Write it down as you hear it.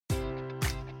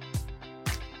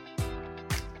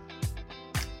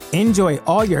Enjoy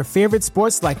all your favorite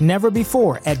sports like never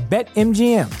before at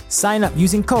BetMGM. Sign up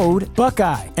using code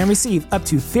Buckeye and receive up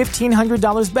to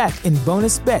 $1,500 back in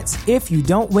bonus bets if you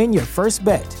don't win your first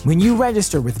bet. When you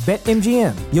register with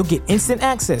BetMGM, you'll get instant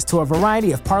access to a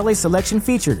variety of parlay selection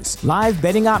features, live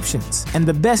betting options, and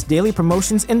the best daily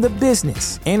promotions in the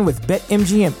business. And with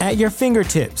BetMGM at your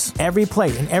fingertips, every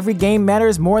play and every game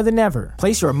matters more than ever.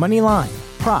 Place your money line,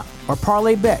 prop, or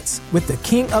parlay bets with the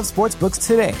king of sportsbooks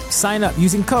today. Sign up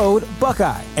using code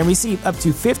Buckeye and receive up to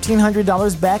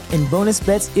 $1,500 back in bonus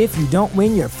bets if you don't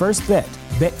win your first bet.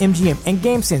 BetMGM and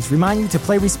GameSense remind you to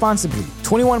play responsibly.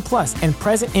 21 plus and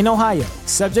present in Ohio,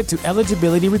 subject to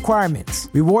eligibility requirements.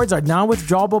 Rewards are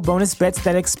non-withdrawable bonus bets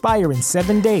that expire in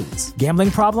 7 days. Gambling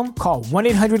problem? Call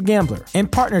 1-800-GAMBLER. In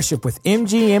partnership with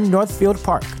MGM Northfield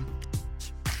Park.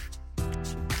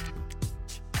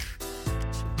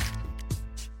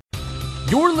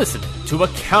 You're listening to a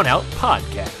Countout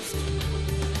Podcast.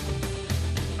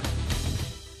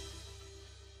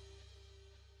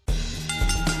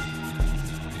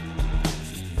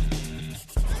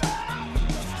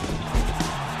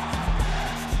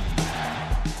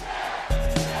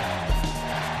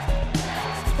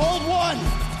 Hold one.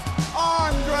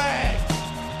 Arm drag.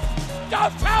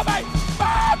 Don't tell me.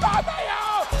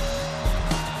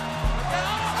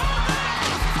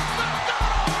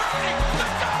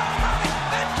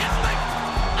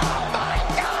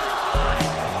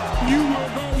 You will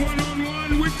go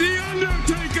one-on-one with The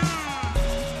Undertaker!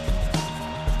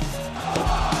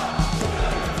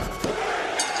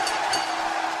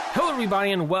 Hello,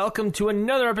 everybody, and welcome to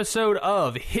another episode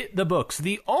of Hit the Books,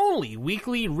 the only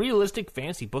weekly realistic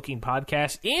fantasy booking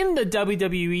podcast in the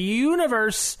WWE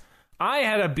universe. I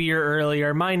had a beer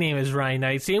earlier. My name is Ryan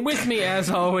Knightsey, and with me, as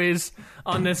always,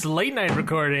 on this late-night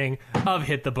recording of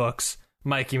Hit the Books,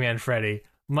 Mikey Manfredi.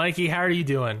 Mikey, how are you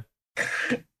doing?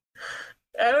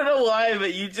 I don't know why,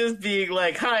 but you just being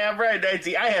like, "Hi, I'm Ryan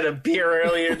Knightsey. I had a beer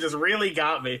earlier," just really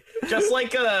got me. Just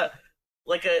like a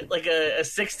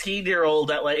 16-year-old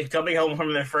that like coming home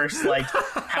from their first like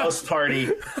house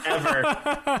party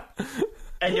ever,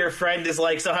 and your friend is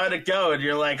like, "So how'd it go?" And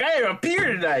you're like, "I had a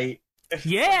beer tonight."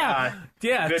 Yeah,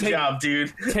 yeah. Good job,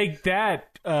 dude. Take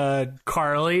that,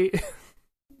 Carly.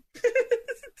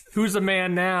 Who's a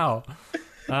man now?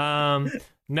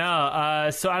 No,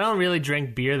 so I don't really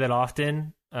drink beer that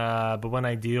often, but when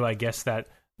I do, I guess that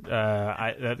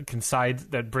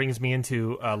that brings me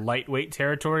into lightweight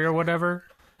territory or whatever.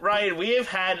 Ryan, we have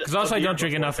had because also I don't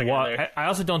drink enough water. I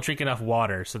also don't drink enough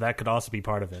water, so that could also be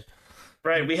part of it.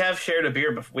 Right, we have shared a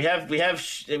beer before. We have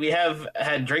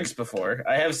had drinks before.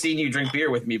 I have seen you drink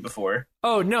beer with me before.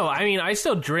 Oh no, I mean I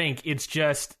still drink. It's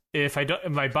just if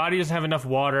my body doesn't have enough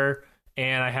water,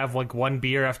 and I have like one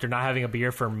beer after not having a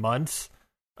beer for months.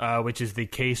 Which is the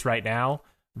case right now,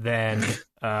 then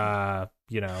that's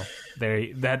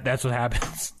what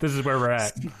happens. This is where we're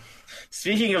at.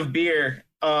 Speaking of beer,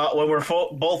 when we're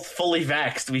both fully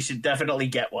vaxxed, we should definitely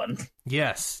get one.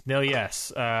 Yes. No.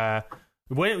 Yes. Hanging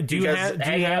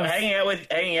out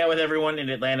with everyone in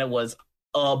Atlanta was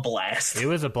a blast. It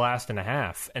was a blast and a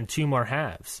half, and 2 more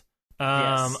halves.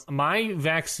 Yes. My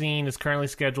vaccine is currently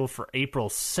scheduled for April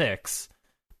 6th.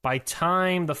 By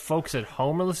time the folks at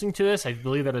home are listening to this, I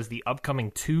believe that is the upcoming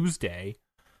Tuesday.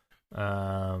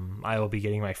 I will be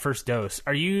getting my first dose.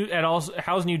 Are you at all?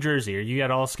 How's New Jersey? Are you at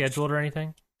all scheduled or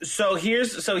anything? So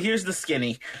here's the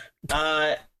skinny.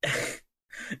 I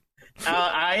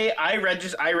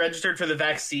registered for the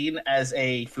vaccine as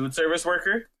a food service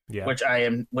worker. Yeah. Which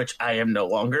I am no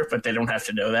longer, but they don't have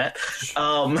to know that.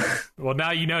 Well,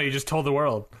 now you know. You just told the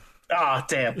world. Oh,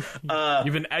 damn!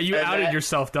 You outed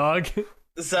yourself, dog.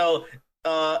 So,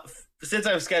 since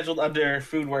I'm scheduled under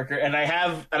food worker, and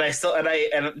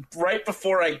right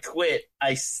before I quit,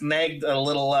 I snagged a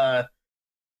little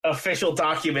official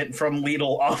document from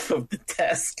Lidl off of the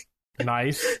desk.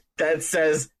 Nice. That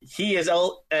says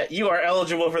you are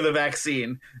eligible for the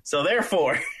vaccine. So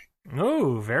therefore,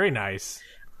 oh, very nice.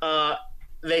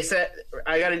 They said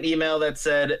I got an email that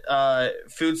said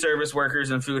food service workers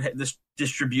and food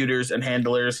distributors and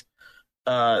handlers.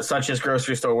 Such as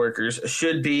grocery store workers,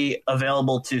 should be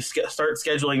available to start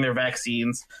scheduling their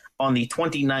vaccines on the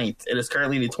 29th. It is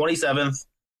currently the 27th,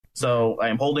 so I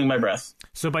am holding my breath.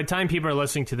 So by the time people are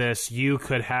listening to this, you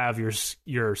could have your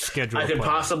schedule. I could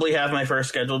possibly have my first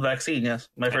scheduled vaccine, yes.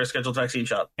 My first scheduled vaccine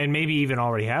shot. And maybe even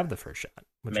already have the first shot.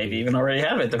 Maybe even already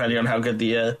have it, depending on how good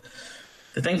the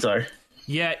things are.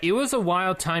 Yeah, it was a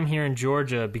wild time here in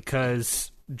Georgia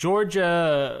because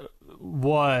Georgia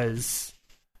was...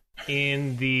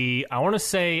 in the, I want to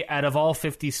say, out of all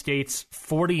 50 states,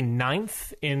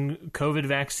 49th in COVID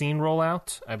vaccine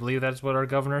rollout. I believe that's what our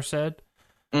governor said.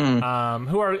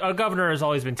 who our governor has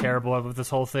always been terrible with this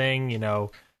whole thing. You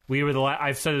know, we were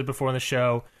I've said it before on the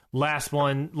show. Last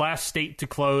state to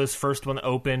close, first one to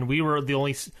open. We were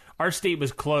our state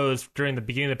was closed during the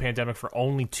beginning of the pandemic for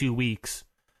only 2 weeks.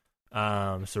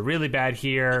 So really bad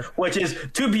here. Which is,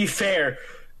 to be fair,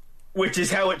 which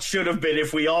is how it should have been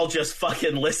if we all just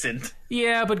fucking listened.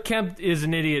 Yeah, but Kemp is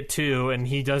an idiot too, and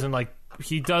he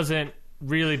doesn't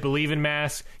really believe in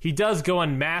masks. He does go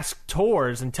on mask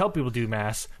tours and tell people to do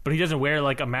masks, but he doesn't wear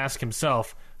like a mask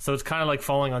himself. So it's kind of like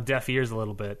falling on deaf ears a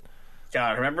little bit.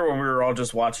 God, remember when we were all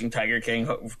just watching Tiger King,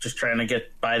 just trying to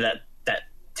get by that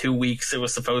 2 weeks it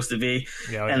was supposed to be,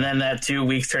 and then that 2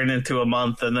 weeks turned into a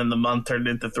month, and then the month turned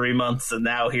into 3 months, and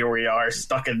now here we are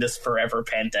stuck in this forever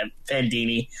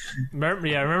pandini.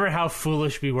 Remember how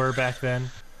foolish we were back then?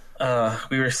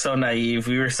 We were so naive.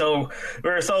 We were so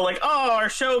like, oh, our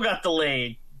show got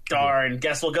delayed. Darn.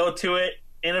 Guess we'll go to it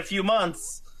in a few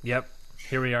months. Yep.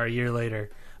 Here we are a year later.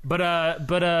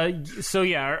 So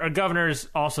yeah, our governor is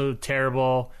also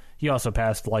terrible. He also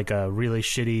passed like a really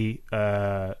shitty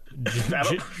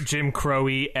Jim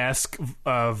Crow-esque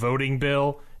voting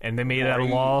bill, and they made that a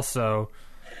law. So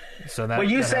that when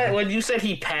you said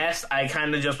he passed, I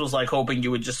kind of just was like hoping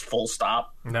you would just full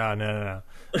stop. No. No.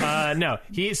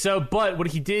 But what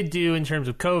he did do in terms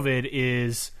of COVID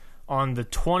is on the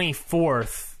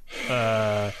 24th.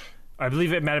 I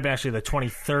believe it might have been actually the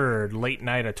 23rd, late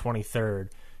night of 23rd.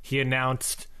 He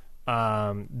announced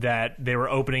that they were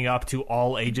opening up to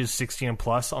all ages 16 and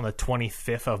plus on the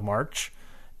 25th of March.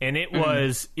 And it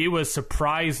was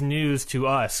surprise news to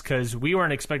us because we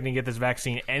weren't expecting to get this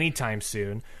vaccine anytime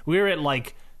soon. We were at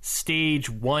like stage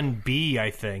 1B,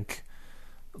 I think.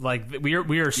 Like we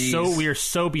are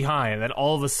so behind that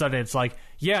all of a sudden it's like,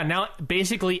 yeah, now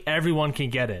basically everyone can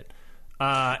get it.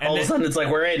 And all of a sudden it's like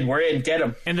we're in, get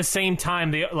them. And the same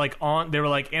time they were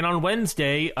like, and on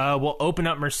Wednesday we'll open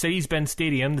up Mercedes-Benz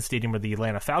Stadium, the stadium where the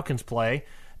Atlanta Falcons play,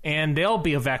 and they'll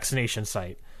be a vaccination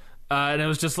site. And it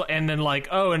was just, and then like,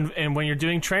 oh, and when you're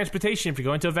doing transportation, if you're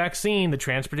going to a vaccine, the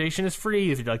transportation is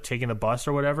free if you're like taking the bus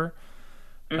or whatever.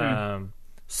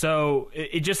 So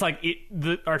it just like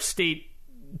our state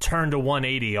turned to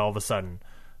 180 all of a sudden.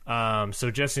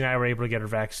 So Jesse and I were able to get our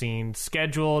vaccine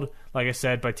scheduled. Like I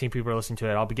said, by team people are listening to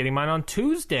it, I'll be getting mine on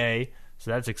Tuesday.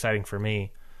 So that's exciting for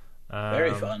me.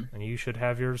 Very fun. And you should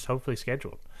have yours hopefully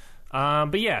scheduled.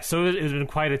 But yeah, so it's been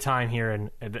quite a time here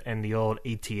in the old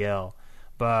ATL.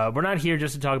 But we're not here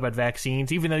just to talk about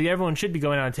vaccines, even though everyone should be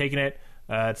going out and taking it.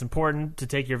 It's important to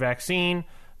take your vaccine.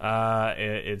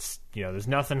 It's there's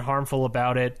nothing harmful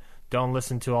about it. Don't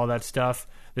listen to all that stuff.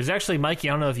 There's actually, Mikey,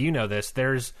 I don't know if you know this,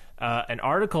 there's an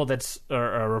article that's,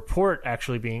 or a report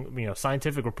actually being,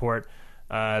 scientific report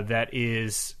that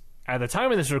is, at the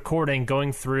time of this recording,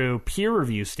 going through peer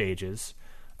review stages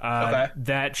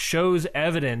that shows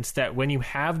evidence that when you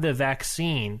have the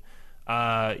vaccine,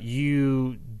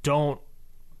 you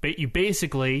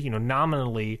basically,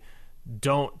 nominally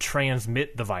don't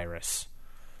transmit the virus.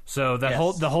 So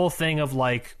the whole thing of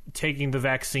like taking the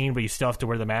vaccine, but you still have to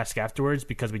wear the mask afterwards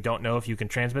because we don't know if you can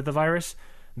transmit the virus.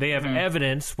 They have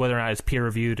evidence, whether or not it's peer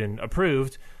reviewed and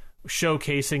approved,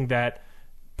 showcasing that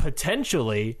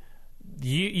potentially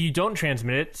you don't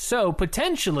transmit it. So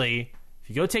potentially, if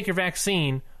you go take your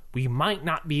vaccine, we might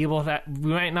not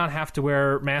have to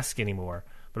wear masks anymore.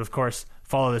 But of course,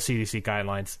 follow the CDC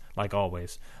guidelines like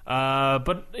always.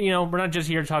 But we're not just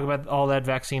here to talk about all that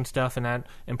vaccine stuff and that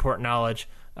important knowledge.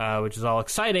 Which is all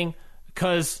exciting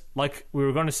because, like we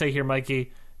were going to say here,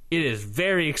 Mikey, it is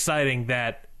very exciting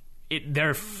that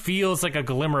there feels like a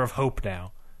glimmer of hope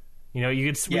now.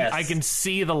 I can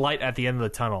see the light at the end of the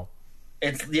tunnel.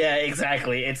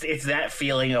 Exactly. It's that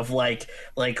feeling of like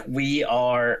we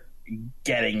are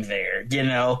getting there.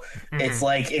 It's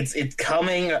like it's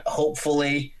coming.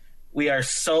 Hopefully, we are.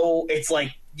 So it's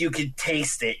like you can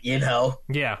taste it.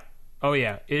 Yeah. Oh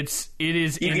yeah, it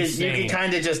is insane. You can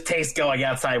kind of just taste going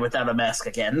outside without a mask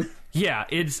again. Yeah,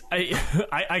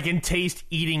 I can taste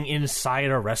eating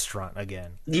inside a restaurant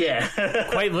again. Yeah,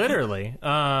 quite literally.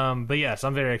 But yes,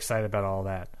 I'm very excited about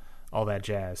all that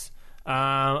jazz.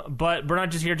 But we're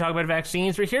not just here to talk about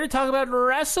vaccines. We're here to talk about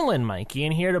wrestling, Mikey,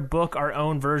 and here to book our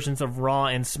own versions of Raw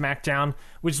and SmackDown,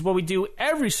 which is what we do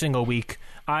every single week.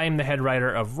 I'm the head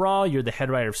writer of Raw. You're the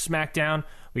head writer of SmackDown.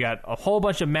 We got a whole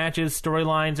bunch of matches,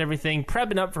 storylines, everything,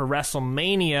 prepping up for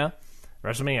WrestleMania.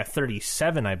 WrestleMania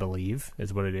 37, I believe,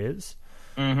 is what it is.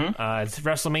 It's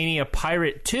WrestleMania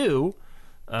Pirate 2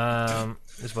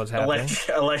 is what's happening.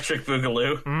 Electric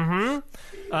Boogaloo.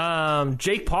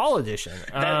 Jake Paul edition.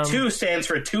 That 2 stands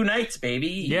for 2 nights, baby.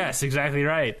 Yes, exactly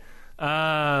right.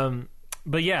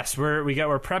 But yes, we're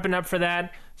prepping up for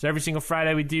that. So every single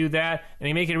Friday we do that, and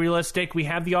to make it realistic, we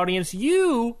have the audience.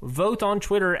 You vote on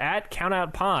Twitter at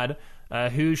CountOutPod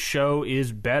whose show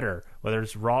is better, whether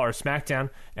it's Raw or SmackDown,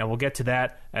 and we'll get to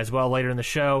that as well later in the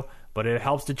show. But it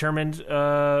helps determine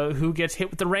who gets hit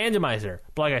with the randomizer.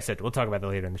 But like I said, we'll talk about that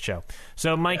later in the show.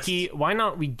 So, Mikey, why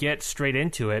not we get straight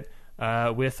into it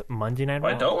with Monday Night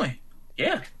Raw? Why don't we?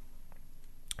 Yeah.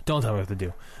 Don't tell me what to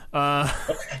do.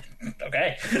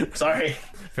 Okay. Sorry.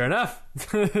 Fair enough.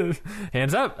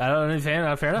 Hands up. I don't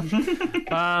understand. Fair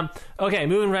enough. Okay,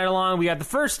 moving right along. We got the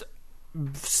first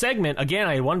segment. Again,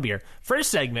 I had one beer.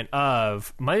 First segment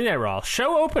of Monday Night Raw.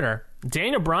 Show opener.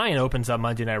 Daniel Bryan opens up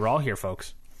Monday Night Raw here,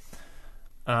 folks.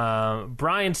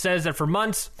 Bryan says that for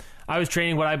months, I was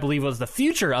training what I believe was the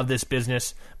future of this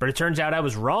business, but it turns out I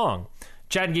was wrong.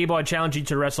 Chad Gable, I challenged you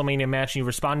to a WrestleMania match, and you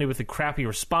responded with a crappy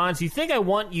response. You think I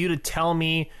want you to tell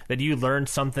me that you learned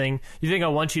something? You think I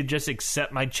want you to just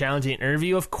accept my challenging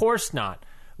interview? Of course not.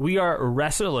 We are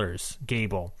wrestlers,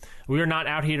 Gable. We are not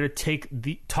out here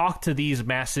to talk to these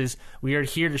masses. We are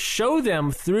here to show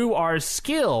them through our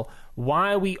skill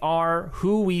why we are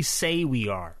who we say we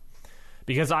are.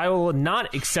 Because I will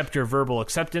not accept your verbal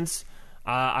acceptance.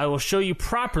 I will show you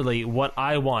properly what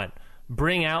I want.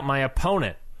 Bring out my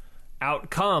opponent. Out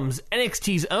comes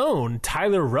NXT's own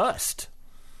Tyler Rust.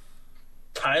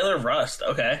 Tyler Rust,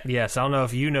 okay. Yes, I don't know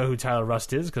if you know who Tyler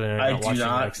Rust is because I don't watch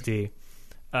NXT.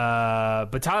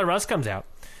 But Tyler Rust comes out.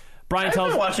 I've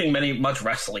been watching much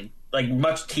wrestling, like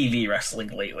much TV wrestling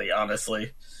lately.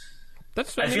 Honestly, I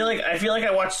feel like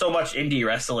I watch so much indie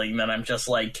wrestling that I'm just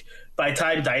like, by the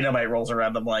time Dynamite rolls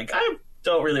around, I'm like, I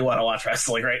don't really want to watch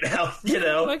wrestling right now. You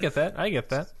know, I get that.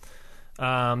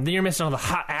 Then you're missing all the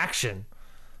hot action.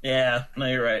 Yeah, no,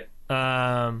 you're right.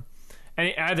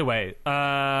 Either way,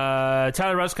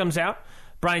 Tyler Rust comes out.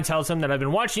 Bryan tells him that I've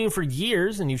been watching you for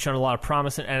years and you've shown a lot of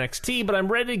promise in NXT, but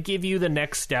I'm ready to give you the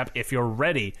next step if you're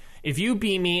ready. If you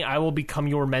beat me, I will become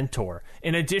your mentor.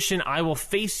 In addition, I will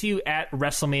face you at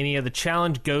WrestleMania. The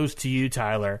challenge goes to you,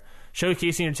 Tyler,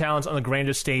 showcasing your talents on the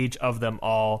grandest stage of them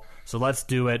all. So let's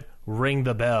do it. Ring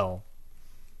the bell.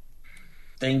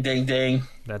 Ding, ding, ding.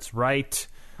 That's right.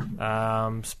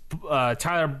 Tyler,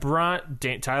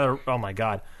 oh my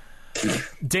God.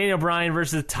 Daniel Bryan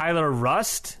versus Tyler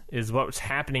Rust is what's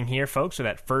happening here, folks, for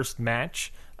that first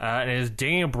match. And it is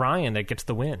Daniel Bryan that gets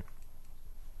the win.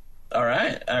 All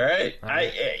right.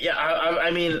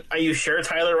 I mean, are you sure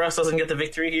Tyler Rust doesn't get the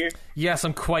victory here? Yes,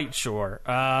 I'm quite sure.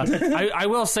 I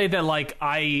will say that, like,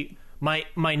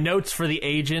 my notes for the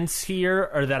agents here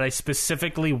are that I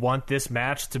specifically want this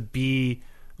match to be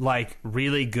like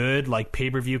really good, like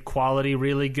pay-per-view quality,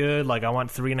 really good. Like I want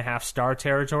 3.5 star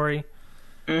territory.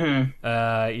 Mm-hmm.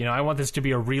 I want this to be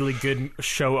a really good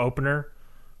show opener,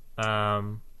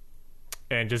 and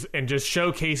just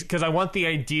showcase, because I want the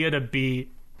idea to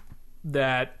be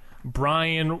that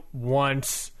Bryan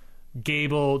wants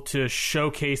Gable to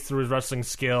showcase through his wrestling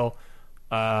skill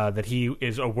that he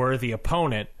is a worthy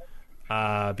opponent,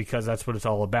 because that's what it's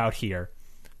all about here.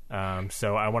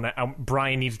 So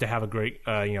Bryan needs to have a great,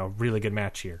 really good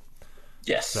match here.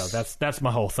 Yes. So that's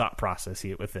my whole thought process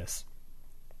here with this.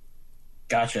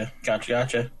 Gotcha.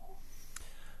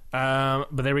 But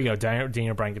there we go.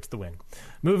 Daniel Bryan gets the win.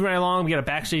 Moving right along, we got a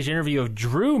backstage interview of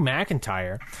Drew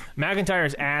McIntyre.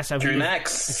 McIntyre's asked how Drew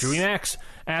Max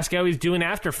asked how he's doing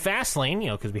after Fastlane,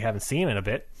 because we haven't seen him in a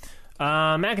bit.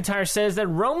 McIntyre says that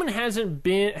Roman has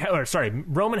been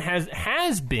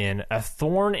a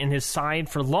thorn in his side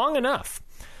for long enough.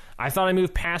 I thought I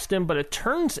moved past him, but it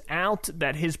turns out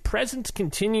that his presence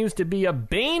continues to be a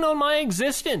bane on my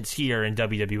existence here in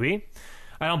WWE.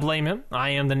 I don't blame him. I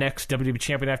am the next WWE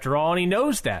champion after all, and he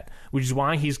knows that, which is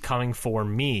why he's coming for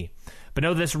me. But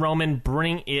know this, Roman,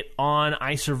 bring it on.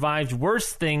 I survived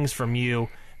worse things from you,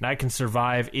 and I can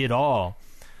survive it all.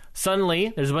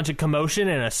 Suddenly, there's a bunch of commotion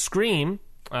and a scream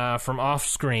from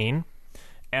off-screen,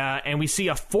 and we see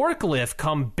a forklift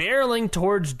come barreling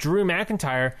towards Drew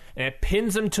McIntyre, and it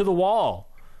pins him to the wall,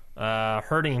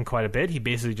 hurting him quite a bit. He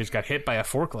basically just got hit by a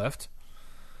forklift.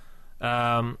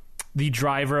 The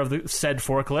driver of the said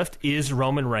forklift is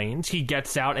Roman Reigns. He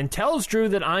gets out and tells Drew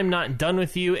that I'm not done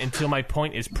with you until my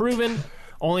point is proven.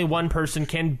 Only one person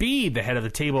can be the head of the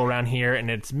table around here,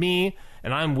 and it's me,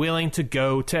 and I'm willing to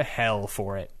go to hell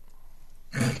for it.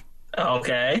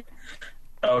 Okay,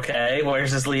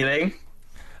 where's this leading?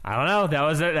 I don't know.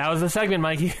 That was the segment,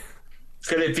 Mikey.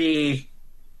 Could it be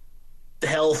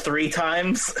hell 3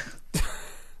 times?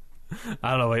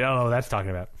 I don't know what that's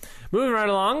talking about. Moving right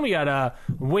along, we got a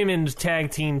women's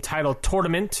tag team title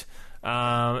tournament.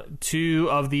 Two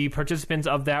of the participants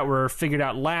of that were figured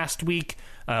out last week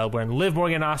when Liv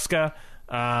Morgan and Asuka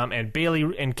and Bayley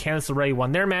and Candice LeRae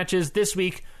won their matches. This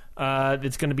week,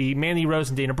 it's going to be Mandy Rose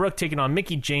and Dana Brooke taking on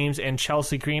Mickie James and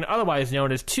Chelsea Green, otherwise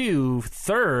known as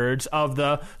 2/3 of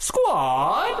the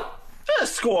Squad. The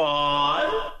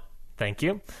Squad. Thank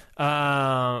you.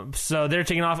 So they're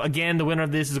taking off. Again, the winner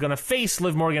of this is going to face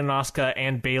Liv Morgan and Asuka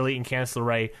and Bayley and Candice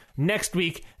LeRae next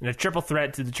week in a triple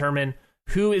threat to determine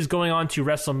who is going on to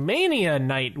WrestleMania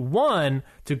Night 1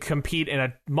 to compete in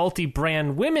a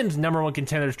multi-brand women's number one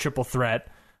contenders triple threat,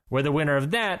 where the winner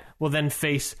of that will then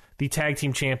face the tag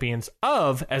team champions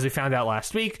of, as we found out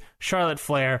last week, Charlotte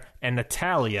Flair and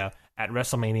Natalya at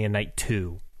WrestleMania Night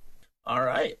 2. All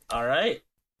right.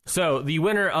 So the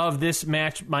winner of this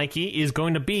match, Mikey, is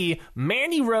going to be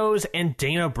Mandy Rose and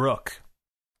Dana Brooke.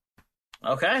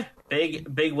 Okay.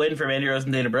 Big win for Mandy Rose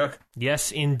and Dana Brooke.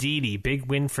 Yes, indeedy. Big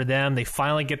win for them. They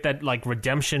finally get that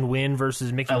redemption win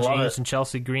versus Mickie James and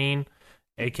Chelsea Green,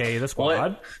 a.k.a. the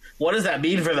Squad. What does that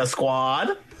mean for the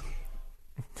Squad?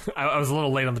 I was a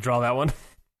little late on the draw that one.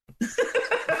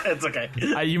 It's okay.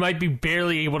 You might be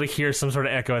barely able to hear some sort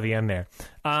of echo at the end there.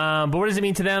 But what does it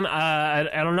mean to them? I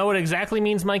don't know what it exactly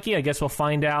means, Mikey. I guess we'll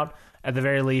find out at the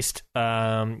very least.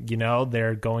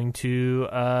 They're going to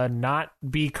not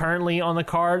be currently on the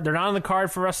card. They're not on the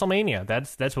card for WrestleMania.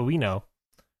 That's what we know.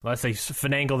 Unless they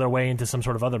finagle their way into some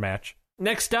sort of other match.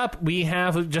 Next up, we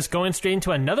have just going straight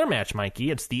into another match,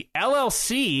 Mikey. It's the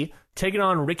LLC taking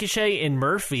on Ricochet and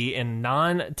Murphy in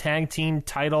non-tag team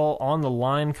title on the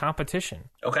line competition.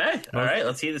 Okay. All right.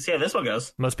 Let's see how this one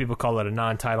goes. Most people call it a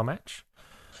non-title match.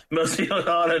 Most people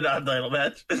call it a non-title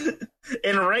match.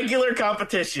 In regular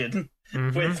competition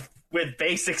with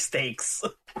basic stakes.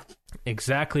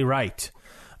 Exactly right.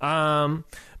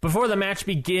 Before the match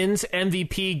begins,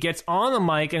 MVP gets on the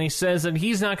mic and he says that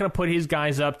he's not going to put his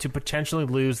guys up to potentially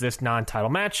lose this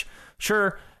non-title match.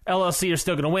 Sure, LLC are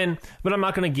still going to win, but I'm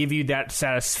not going to give you that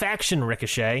satisfaction,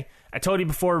 Ricochet. I told you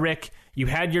before, Rick, you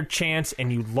had your chance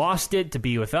and you lost it to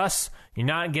be with us. You're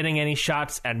not getting any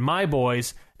shots at my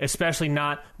boys, especially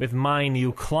not with my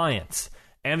new clients.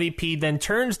 MVP then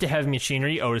turns to Heavy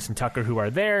Machinery, Otis and Tucker, who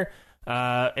are there,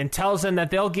 and tells them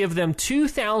that they'll give them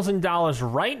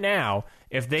 $2,000 right now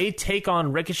if they take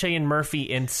on Ricochet and Murphy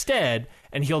instead,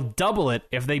 and he'll double it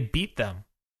if they beat them.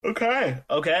 Okay.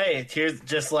 Here's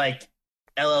just like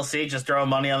LLC, just throwing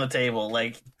money on the table.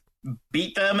 Like,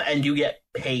 beat them and you get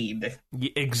paid.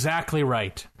 Exactly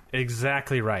right.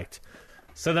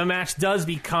 So the match does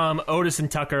become Otis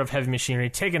and Tucker of Heavy Machinery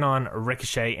taking on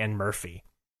Ricochet and Murphy.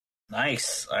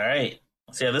 Nice. All right.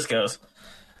 Let's see how this goes.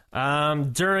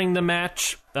 During the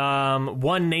match,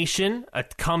 One Nation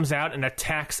comes out and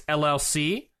attacks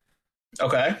LLC.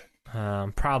 Okay.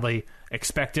 Probably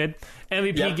expected.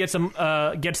 MVP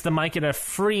gets the mic at a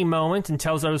free moment and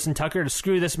tells Otis and Tucker to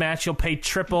screw this match. He'll pay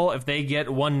triple if they get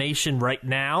One Nation right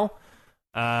now.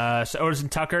 So Otis and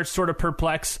Tucker, sort of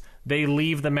perplexed, they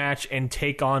leave the match and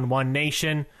take on One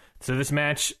Nation. So this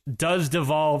match does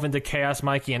devolve into Chaos,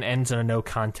 Mikey, and ends in a no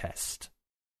contest.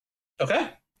 Okay.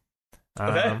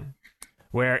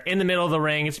 Where in the middle of the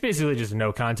ring, it's basically just a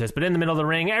no contest, but in the middle of the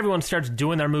ring, everyone starts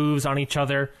doing their moves on each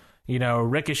other. You know,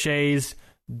 Ricochet's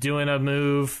doing a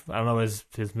move. I don't know his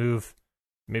move.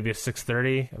 Maybe a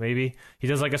 630, maybe. He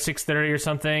does like a 630 or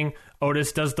something.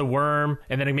 Otis does the worm,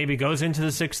 and then it maybe goes into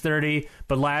the 630,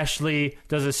 but Lashley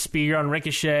does a spear on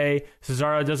Ricochet.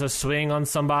 Cesaro does a swing on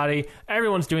somebody.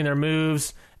 Everyone's doing their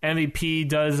moves. MVP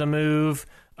does a move.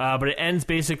 But it ends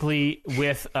basically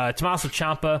with Tommaso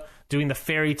Ciampa doing the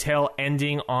fairy tale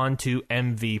ending onto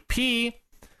MVP.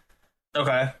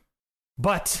 Okay.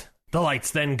 But the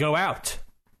lights then go out.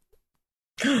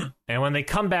 And when they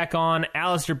come back on,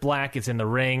 Aleister Black is in the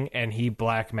ring, and he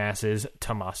black masses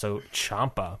Tommaso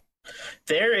Ciampa.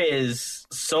 There is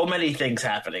so many things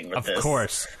happening with this. Of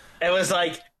course. It was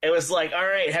like, all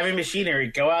right, Heavy Machinery,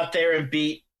 go out there and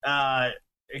beat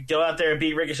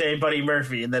Ricochet and Buddy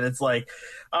Murphy. And then it's like,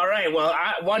 all right, well,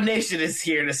 One Nation is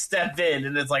here to step in.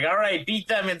 And it's like, all right, beat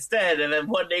them instead. And then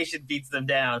One Nation beats them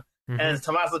down. Mm-hmm. And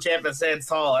Tommaso Ciampa stands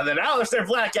tall. And then Aleister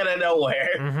Black out of nowhere.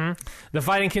 Mm-hmm. The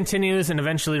fighting continues, and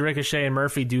eventually Ricochet and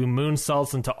Murphy do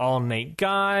moonsaults into all 9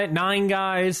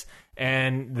 guys.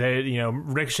 And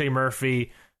Ricochet,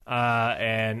 Murphy,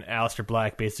 and Aleister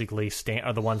Black basically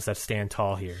are the ones that stand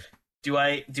tall here. Do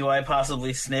I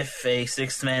possibly sniff a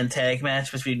 6-man tag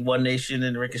match between One Nation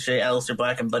and Ricochet, Aleister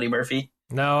Black, and Buddy Murphy?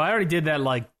 No, I already did that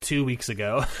like 2 weeks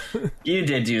ago. You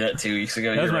did do that 2 weeks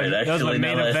ago. You're right, actually. That was my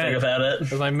main event. About it.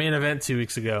 It was my main event 2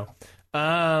 weeks ago.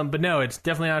 But no, it's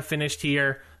definitely not finished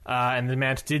here. and the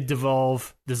match did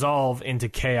dissolve into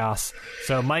chaos.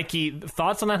 So, Mikey,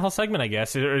 thoughts on that whole segment, I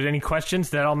guess? Are there any questions?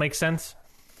 Did that all make sense?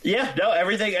 Yeah, no,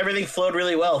 everything flowed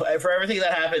really well. For everything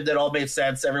that happened, it all made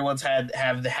sense. Everyone's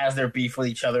has their beef with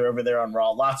each other over there on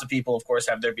Raw. Lots of people, of course,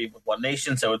 have their beef with One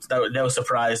Nation, so it's no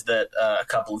surprise that a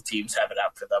couple of teams have it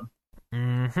out for them.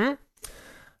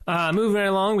 Moving right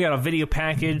along, we got a video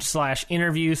package /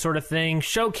 interview sort of thing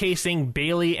showcasing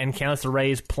Bayley and Candice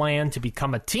LeRae's plan to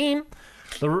become a team.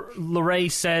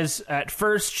 LeRae says at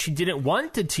first she didn't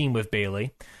want to team with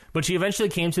Bayley, but she eventually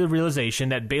came to the realization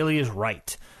that Bayley is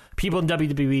right. People in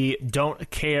WWE don't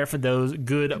care for those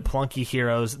good plunky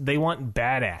heroes. They want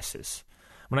badasses.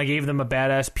 When I gave them a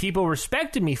badass, people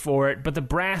respected me for it, but the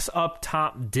brass up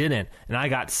top didn't, and I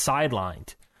got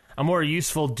sidelined. I'm more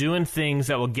useful doing things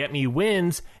that will get me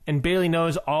wins, and Bayley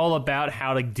knows all about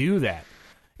how to do that.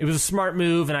 It was a smart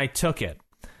move, and I took it.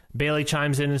 Bayley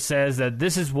chimes in and says that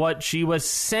this is what she was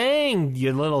saying,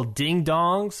 you little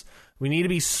ding-dongs. We need to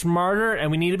be smarter, and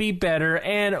we need to be better,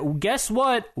 and guess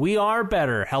what? We are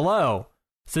better. Hello.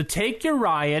 So take your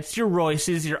Riots, your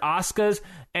Royces, your Asukas,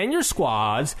 and your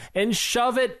squads, and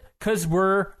shove it, because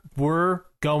we're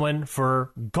going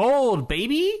for gold,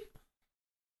 baby.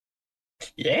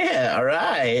 Yeah, all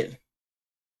right.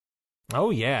 Oh,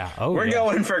 yeah. We're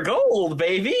going for gold,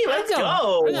 baby. Let's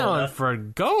go. We're going for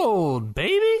gold,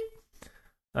 baby.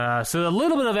 So a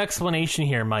little bit of explanation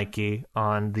here, Mikey,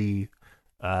 on the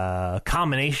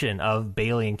combination of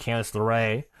Bayley and Candice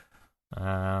LeRae.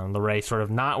 LeRae sort of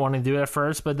not wanting to do it at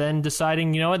first, but then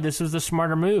deciding, you know what, this is the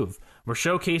smarter move. We're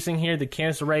showcasing here that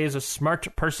Candice LeRae is a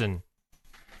smart person.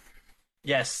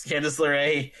 Yes, Candice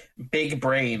LeRae, big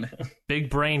brain.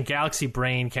 Big brain, galaxy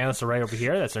brain, Candice LeRae over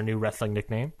here. That's our new wrestling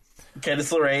nickname.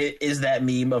 Candice LeRae is that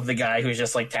meme of the guy who's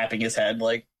just like tapping his head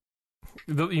like...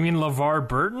 You mean LeVar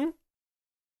Burton?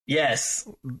 Yes.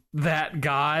 That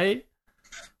guy?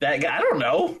 That guy? I don't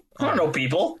know. I don't know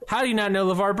people. How do you not know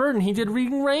LeVar Burton? He did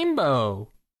Reading Rainbow.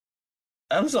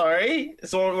 I'm sorry.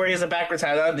 It's the one where he has a backwards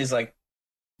hat on and he's like,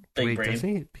 big brain. Does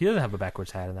he? He doesn't have a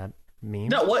backwards hat in that meme.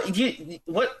 No, what?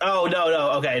 What? Oh,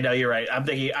 no. Okay, no, you're right.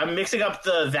 I'm mixing up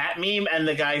that meme and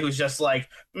the guy who's just like,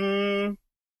 you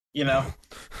know.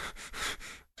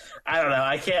 I don't know.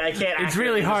 I can't. It's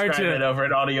really hard to it over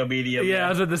an audio medium. Yeah, I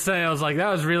was about to say. I was like, that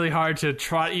was really hard to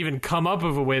try even come up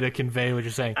with a way to convey what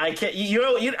you're saying. I can't.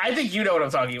 I think you know what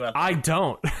I'm talking about. I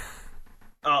don't.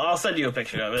 I'll send you a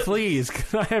picture of it, please,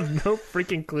 because I have no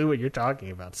freaking clue what you're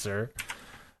talking about, sir.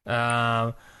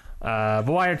 But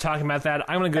while you're talking about that,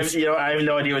 I'm gonna go. I have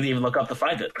no idea what to even look up to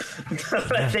find it.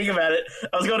 When I think about it,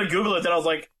 I was going to Google it, and I was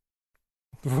like.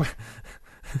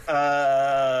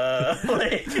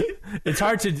 It's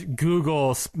hard to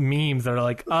Google memes that are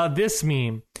like this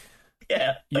meme.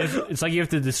 Yeah, it's like you have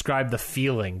to describe the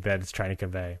feeling that it's trying to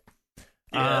convey.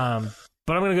 Yeah.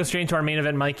 But I'm gonna go straight into our main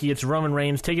event, Mikey. It's Roman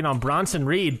Reigns taking on Bronson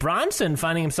Reed. Bronson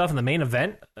finding himself in the main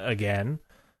event again,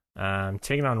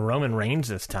 taking on Roman Reigns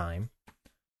this time.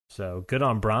 So good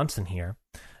on Bronson here.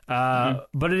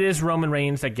 But it is Roman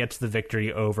Reigns that gets the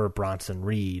victory over Bronson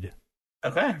Reed.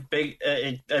 Okay, big.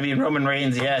 Roman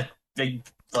Reigns, yeah, big.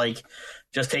 Like,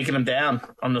 just taking him down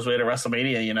on his way to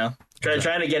WrestleMania. You know,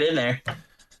 trying to get in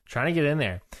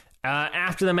there.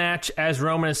 After the match, as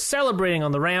Roman is celebrating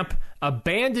on the ramp, a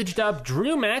bandaged up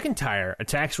Drew McIntyre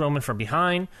attacks Roman from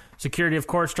behind. Security, of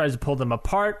course, tries to pull them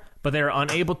apart, but they are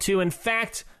unable to. In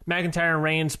fact, McIntyre and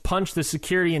Reigns punch the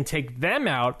security and take them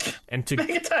out.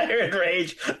 McIntyre and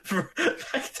Reigns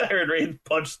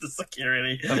punch the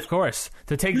security. Of course.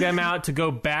 To take them out to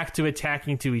go back to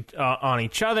attacking on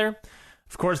each other.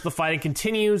 Of course, the fighting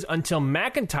continues until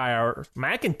McIntyre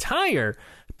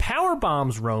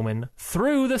powerbombs Roman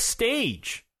through the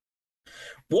stage.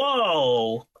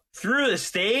 Whoa! Through the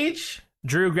stage?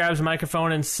 Drew grabs a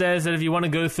microphone and says that if you want to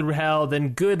go through hell, then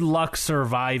good luck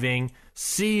surviving.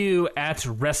 See you at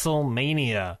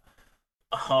WrestleMania.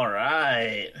 All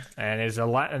right. And is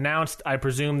announced, I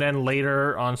presume, then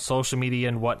later on social media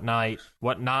and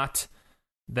whatnot,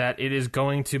 that it is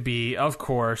going to be, of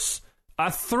course, a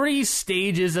 3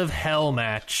 stages of hell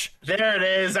match. There it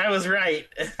is. I was right.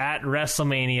 At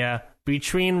WrestleMania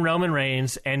between Roman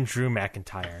Reigns and Drew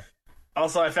McIntyre.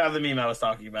 Also, I found the meme I was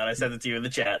talking about. I sent it to you in the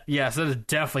chat. Yes, that is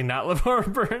definitely not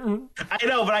LeVar Burton. I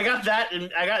know, but I got that, and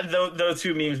I got those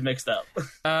two memes mixed up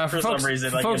for some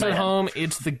reason. For folks at home,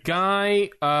 it's the guy.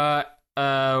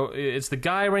 It's the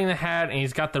guy wearing the hat, and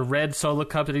he's got the red Solo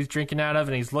cup that he's drinking out of,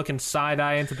 and he's looking side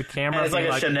eye into the camera. And it's like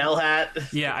a Chanel hat.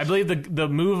 Yeah, I believe the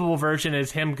movable version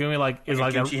is him going like the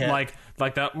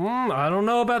I don't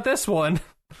know about this one.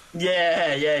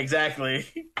 Yeah, exactly.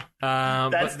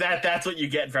 That's what you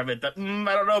get from it. I don't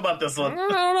know about this one. I don't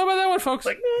know about that one, folks.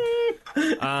 Like,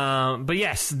 but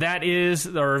yes, that is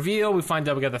the reveal. We find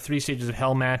out we got the 3 stages of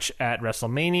Hell match at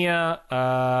WrestleMania.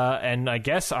 And I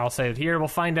guess I'll say it here. We'll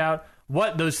find out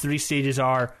what those 3 stages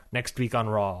are next week on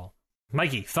Raw.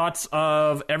 Mikey, thoughts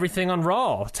of everything on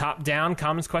Raw? Top down,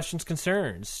 comments, questions,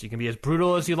 concerns. You can be as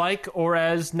brutal as you like or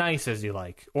as nice as you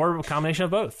like, or a combination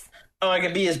of both. Oh, I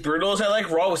can be as brutal as I like.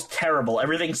 Raw was terrible.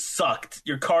 Everything sucked.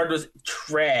 Your card was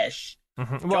trash.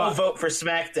 Mm-hmm. Go vote for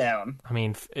SmackDown. I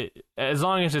mean, as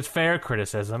long as it's fair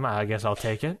criticism, I guess I'll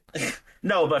take it.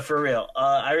 No, but for real,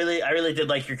 I really did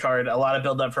like your card. A lot of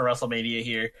build up for WrestleMania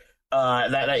here.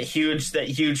 That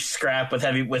huge scrap with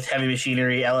heavy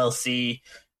machinery, LLC,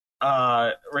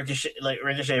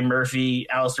 Ricochet, Murphy,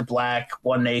 Aleister Black,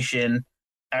 One Nation,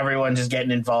 everyone just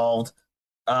getting involved.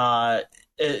 I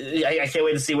can't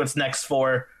wait to see what's next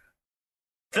for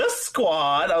the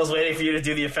Squad. I was waiting for you to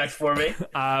do the effect for me.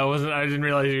 I didn't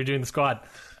realize you were doing the Squad.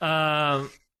 I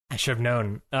should have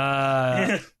known.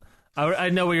 I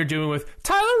know what you're doing with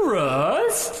Tyler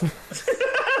Rust.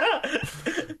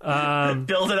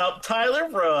 Build it up, Tyler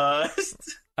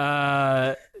Rust.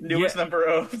 Newest member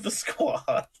of the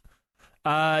Squad.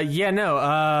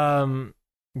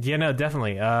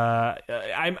 Definitely.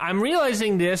 I'm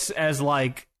realizing this as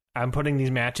like I'm putting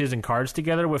these matches and cards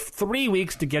together with 3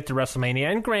 weeks to get to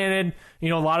WrestleMania. And granted, a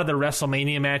lot of the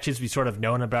WrestleMania matches we sort of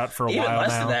known about for a while now. Even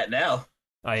less than that now.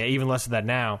 Oh yeah, even less than that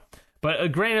now.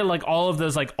 But granted, like all of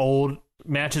those like old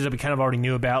matches that we kind of already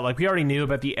knew about, like we already knew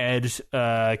about the Edge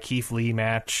Keith Lee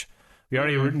match. We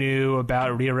already knew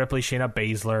about Rhea Ripley, Shayna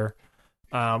Baszler.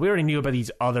 We already knew about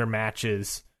these other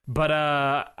matches. But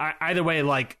either way,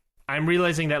 like I'm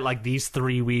realizing that like these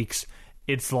 3 weeks,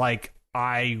 it's like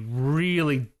I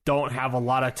really don't have a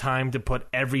lot of time to put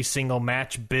every single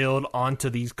match build onto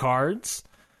these cards.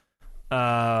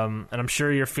 And I'm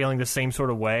sure you're feeling the same sort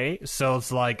of way. So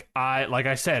it's like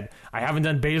I said, I haven't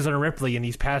done Baszler and Ripley in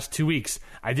these past 2 weeks.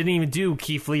 I didn't even do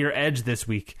Keith Lee or Edge this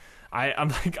week.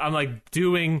 I'm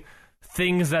doing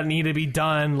things that need to be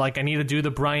done. Like I need to do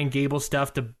the Brian Gable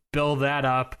stuff to build that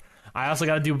up. I also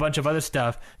got to do a bunch of other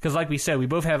stuff because, like we said, we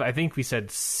both have. I think we said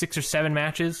 6 or 7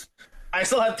 matches. I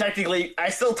still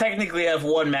technically have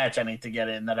one match I need to get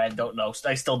in that I don't know.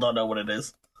 I still don't know what it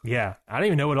is. Yeah, I don't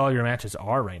even know what all your matches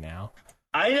are right now.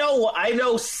 I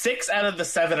know 6 out of the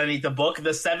 7 I need to book. The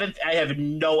 7th, I have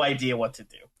no idea what to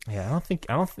do. Yeah,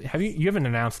 you haven't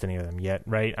announced any of them yet,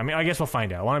 right? I mean, I guess we'll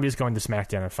find out. Why don't we just go into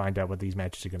SmackDown and find out what these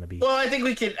matches are going to be? Well, I think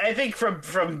we can. I think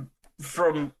from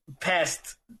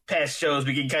past shows,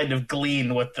 we can kind of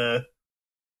glean what the.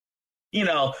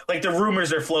 Like the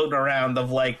rumors are floating around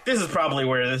of like, this is probably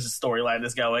where this storyline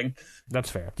is going.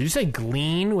 That's fair. Did you say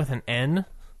glean with an N?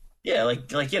 Yeah, like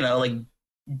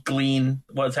glean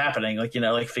what's happening.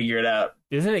 Like figure it out.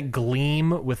 Isn't it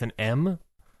gleam with an M?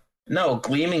 No,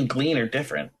 gleam and glean are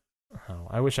different. Oh,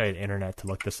 I wish I had internet to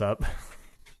look this up.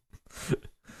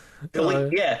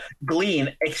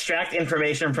 Glean. Extract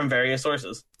information from various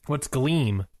sources. What's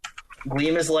gleam?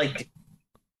 Gleam is like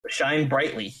shine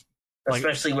brightly.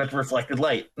 Especially with reflected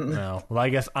light. No, well, I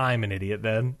guess I'm an idiot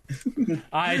then.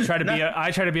 I try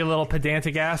to be a little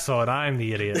pedantic asshole, and I'm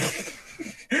the idiot.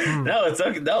 No, it's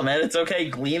okay. No, man, it's okay.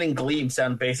 Glean and gleam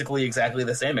sound basically exactly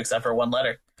the same, except for one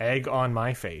letter. Egg on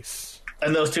my face.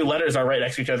 And those 2 letters are right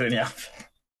next to each other in the alphabet.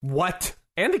 What?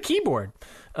 And the keyboard.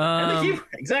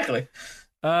 Exactly.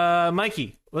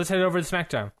 Mikey, let's head over to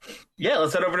SmackDown. Yeah,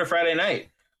 let's head over to Friday night.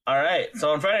 All right.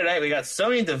 So on Friday night, we got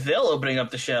Sonya Deville opening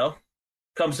up the show.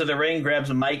 Comes to the ring, grabs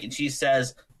a mic, and she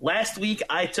says, "Last week,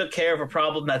 I took care of a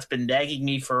problem that's been nagging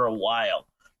me for a while.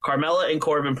 Carmella and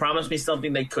Corbin promised me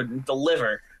something they couldn't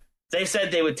deliver. They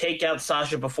said they would take out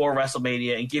Sasha before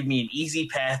WrestleMania and give me an easy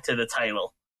path to the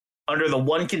title, under the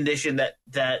one condition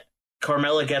that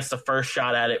Carmella gets the first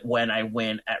shot at it when I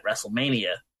win at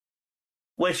WrestleMania."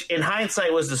 Which, in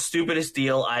hindsight, was the stupidest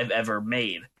deal I've ever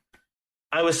made.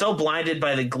 I was so blinded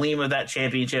by the gleam of that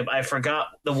championship, I forgot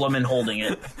the woman holding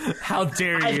it. How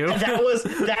dare you? That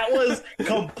was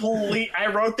complete. I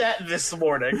wrote that this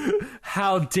morning.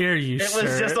 How dare you, It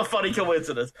was just a funny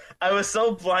coincidence. I was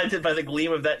so blinded by the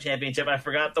gleam of that championship, I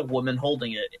forgot the woman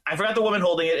holding it. I forgot the woman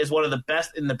holding it is one of the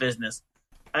best in the business.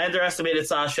 I underestimated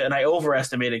Sasha, and I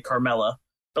overestimated Carmella.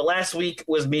 But last week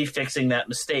was me fixing that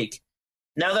mistake.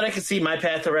 Now that I can see my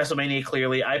path to WrestleMania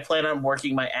clearly, I plan on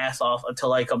working my ass off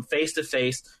until I come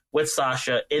face-to-face with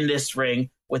Sasha in this ring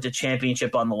with the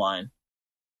championship on the line.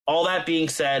 All that being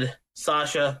said,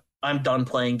 Sasha, I'm done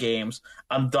playing games.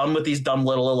 I'm done with these dumb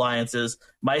little alliances.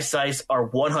 My sights are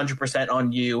 100%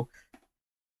 on you.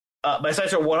 my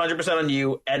sights are 100% on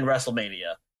you and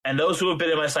WrestleMania. And those who have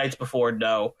been in my sights before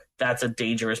know that's a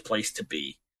dangerous place to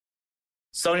be.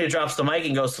 Sonya drops the mic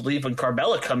and goes to leave when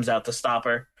Carmella comes out to stop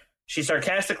her. She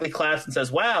sarcastically claps and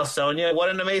says, "Wow, Sonya, what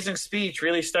an amazing speech.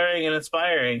 Really stirring and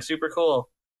inspiring. Super cool.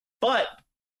 But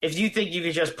if you think you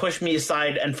could just push me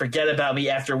aside and forget about me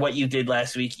after what you did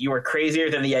last week, you are crazier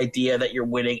than the idea that you're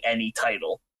winning any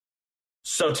title.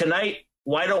 So tonight,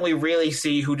 why don't we really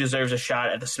see who deserves a shot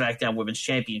at the SmackDown Women's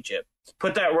Championship?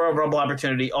 Put that Royal Rumble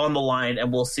opportunity on the line,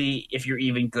 and we'll see if you're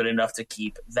even good enough to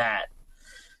keep that."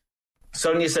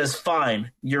 Sonya says,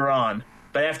 "Fine, you're on.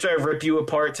 But after I rip you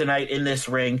apart tonight in this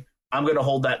ring, I'm going to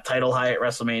hold that title high at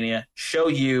WrestleMania, show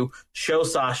you, show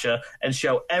Sasha, and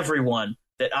show everyone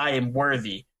that I am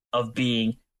worthy of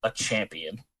being a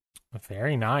champion."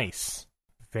 Very nice.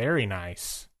 Very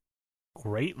nice.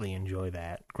 Greatly enjoy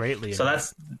that. Greatly. So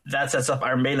that sets up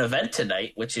our main event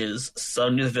tonight, which is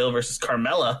Sonya Deville versus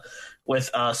Carmella, with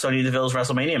Sonya Deville's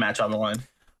WrestleMania match on the line.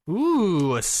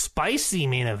 Ooh, a spicy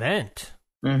main event.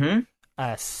 Mm-hmm.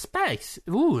 A spicy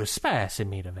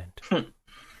main event.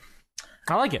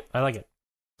 I like it.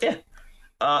 Yeah.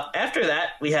 After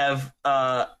that, we have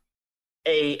a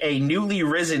newly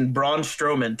risen Braun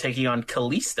Strowman taking on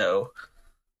Kalisto.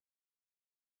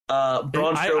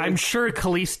 I'm sure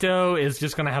Kalisto is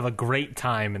just going to have a great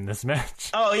time in this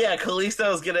match. Oh yeah,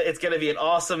 it's gonna be an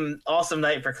awesome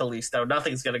night for Kalisto.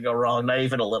 Nothing's gonna go wrong, not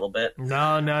even a little bit.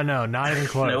 No, not even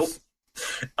close.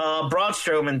 Nope. Braun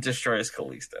Strowman destroys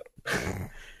Kalisto.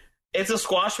 It's a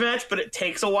squash match, but it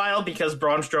takes a while because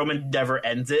Braun Strowman never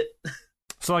ends it.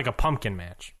 So like a pumpkin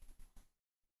match.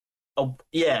 Oh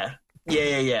yeah.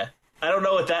 I don't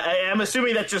know what that. I'm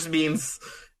assuming that just means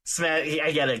smash.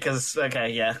 I get it because okay,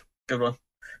 yeah, good one.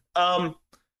 The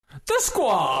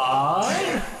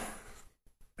squad.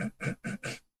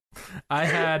 I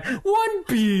had one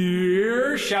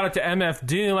beer. Shout out to MF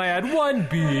Doom. I had one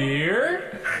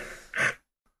beer.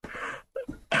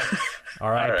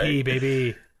 R.I.P.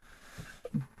 baby.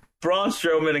 Braun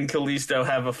Strowman and Kalisto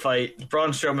have a fight.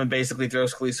 Braun Strowman basically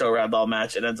throws Kalisto around all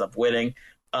match and ends up winning.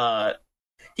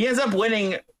 He ends up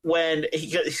winning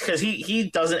because he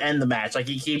doesn't end the match. Like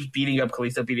he keeps beating up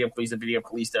Kalisto.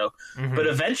 Mm-hmm. But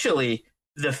eventually,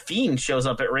 the Fiend shows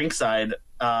up at ringside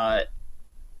and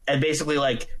basically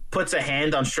like puts a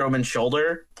hand on Strowman's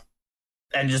shoulder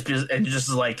and just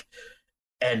like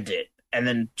end it. And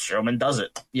then Strowman does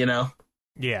it. You know?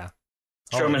 Yeah.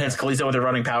 Strowman hits Kalisto with a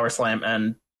running power slam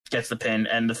and gets the pin,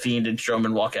 and the Fiend and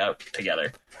Strowman walk out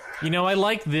together. You know, I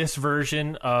like this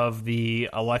version of the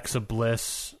Alexa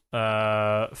Bliss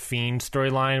Fiend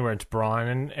storyline where it's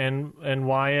Braun and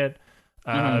Wyatt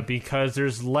because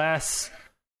there's less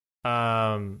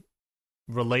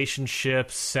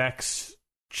relationship, sex,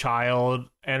 child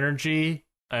energy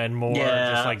and more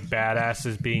just like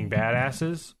badasses being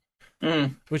badasses,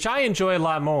 which I enjoy a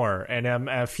lot more and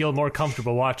I feel more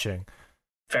comfortable watching.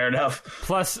 Fair enough.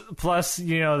 Plus,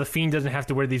 you know, the Fiend doesn't have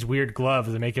to wear these weird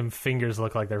gloves that make his fingers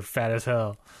look like they're fat as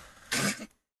hell.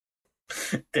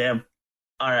 Damn.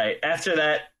 All right. After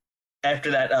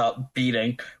that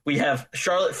beating, we have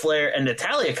Charlotte Flair and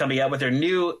Natalya coming out with their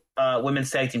new women's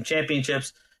tag team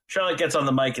championships. Charlotte gets on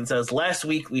the mic and says, "Last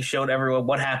week we showed everyone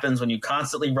what happens when you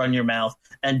constantly run your mouth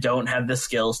and don't have the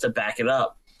skills to back it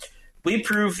up. We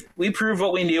proved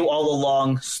what we knew all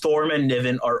along. Storm and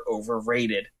Niven are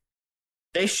overrated."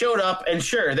 They showed up, and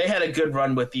sure, they had a good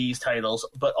run with these titles,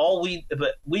 but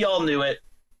we all knew it.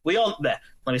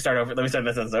 Let me start this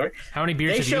sentence over. How many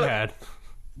beers have you had?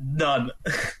 None.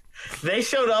 They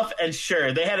showed up, and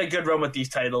sure, they had a good run with these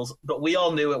titles, but we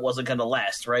all knew it wasn't going to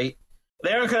last, right?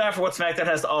 They aren't cut out for what SmackDown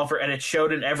has to offer, and it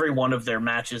showed in every one of their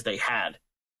matches they had.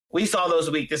 We saw those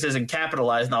weaknesses and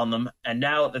capitalized on them, and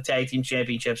now the tag team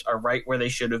championships are right where they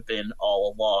should have been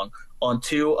all along, on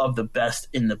two of the best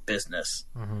in the business.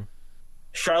 Mm-hmm.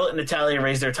 Charlotte and Natalya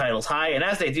raise their titles high, and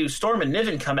as they do, Storm and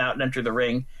Niven come out and enter the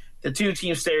ring. The two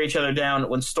teams stare each other down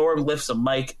when Storm lifts a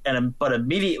mic but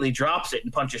immediately drops it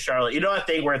and punches Charlotte. You know that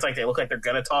thing where it's like they look like they're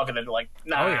gonna talk and then they're like,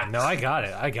 "Nah." Oh yeah, no, I got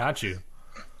it. I got you.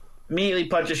 Immediately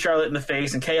punches Charlotte in the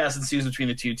face, and chaos ensues between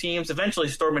the two teams. Eventually,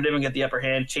 Storm and Niven get the upper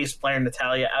hand, chase Flair and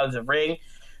Natalya out of the ring.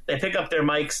 They pick their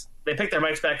mics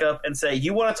back up and say,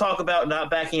 "You want to talk about not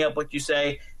backing up what you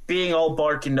say, being all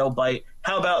bark and no bite?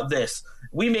 How about this?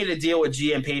 We made a deal with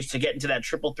GM Page to get into that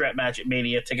triple threat match at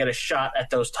Mania to get a shot at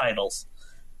those titles.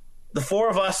 The four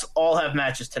of us all have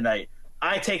matches tonight.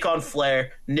 I take on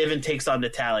Flair, Niven takes on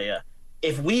Natalya.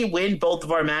 If we win both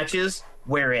of our matches,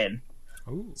 we're in.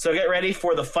 Ooh. So get ready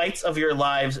for the fights of your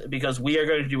lives because we are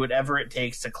going to do whatever it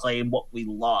takes to claim what we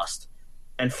lost.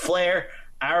 And Flair,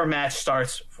 our match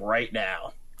starts right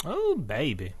now." Oh,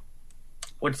 baby.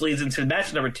 which leads into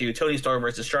match number 2, Toni Storm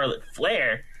versus Charlotte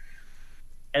Flair.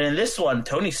 And in this one,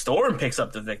 Toni Storm picks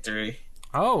up the victory.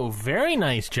 Oh, very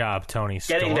nice job, Toni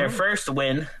Storm. Getting their first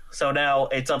win. So now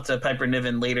it's up to Piper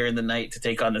Niven later in the night to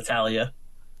take on Natalya.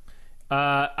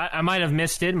 I might have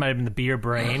missed it. Might have been the beer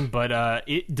brain. But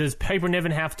does Piper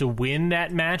Niven have to win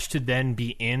that match to then be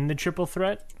in the triple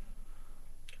threat?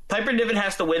 Piper Niven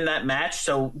has to win that match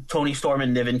so Toni Storm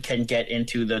and Niven can get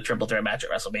into the triple threat match at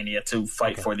WrestleMania to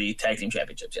fight for the tag team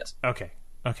championships. Yes. Okay.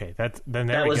 That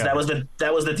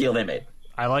was the deal they made.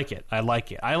 I like it. I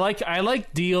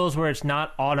like deals where it's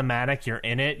not automatic. You're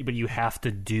in it, but you have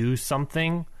to do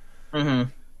something. Mm-hmm.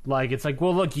 Like it's like,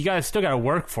 well, look, you guys still got to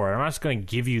work for it. I'm not just going to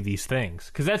give you these things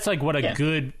because that's like what a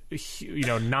good,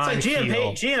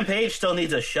 non-heel. GM Page still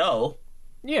needs a show.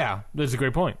 Yeah, that's a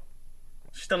great point.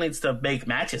 She still needs to make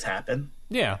matches happen.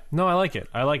 Yeah, no, I like it.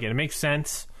 It makes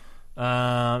sense.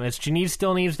 She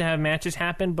still needs to have matches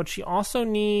happen, but she also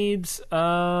needs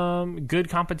good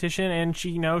competition, and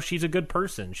she's a good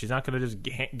person. She's not going to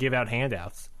just give out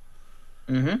handouts.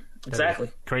 Mm-hmm.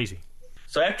 Exactly. Crazy.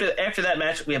 So after that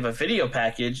match, we have a video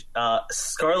package.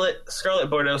 Scarlett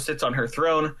Bordeaux sits on her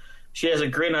throne. She has a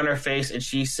grin on her face, and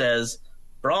she says,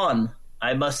 "Braun,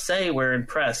 I must say we're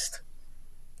impressed.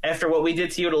 After what we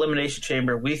did to you at Elimination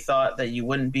Chamber, we thought that you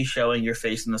wouldn't be showing your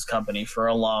face in this company for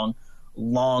a long,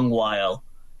 long while.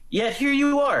 Yet here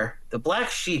you are, the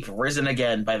black sheep risen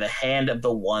again by the hand of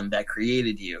the one that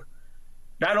created you.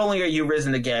 Not only are you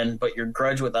risen again, but your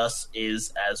grudge with us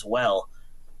is as well.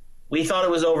 We thought it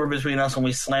was over between us when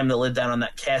we slammed the lid down on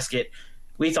that casket.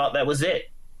 We thought that was it.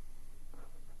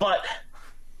 But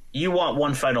you want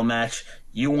one final match,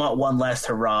 you want one last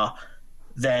hurrah,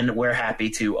 then we're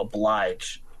happy to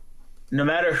oblige. No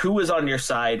matter who is on your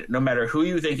side, no matter who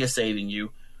you think is saving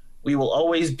you, we will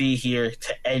always be here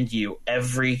to end you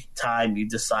every time you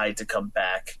decide to come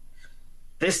back.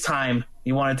 This time,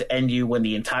 we wanted to end you when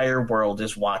the entire world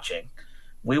is watching.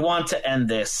 We want to end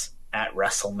this at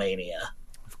WrestleMania.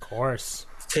 Of course.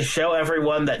 To show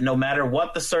everyone that no matter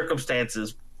what the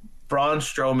circumstances, Braun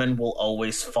Strowman will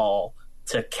always fall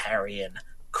to Karrion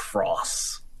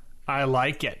Kross." I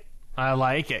like it.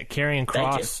 Karrion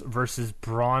Kross versus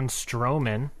Braun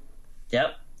Strowman.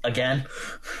 Yep. Again,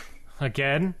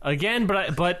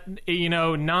 but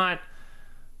not.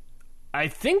 I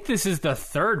think this is the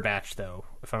third match, though,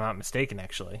 if I'm not mistaken.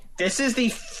 Actually, this is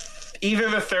either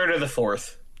the third or the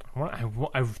fourth.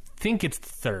 I think it's the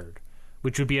third,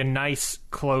 which would be a nice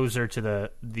closer to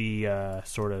the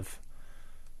sort of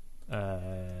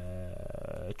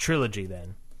trilogy.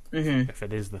 Then, if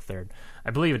it is the third,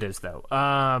 I believe it is though.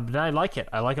 But I like it.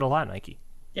 I like it a lot, Nike.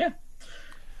 Yeah.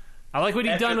 I like what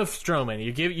you've done with Strowman.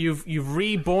 You've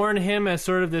reborn him as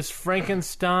sort of this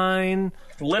Frankenstein,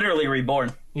 literally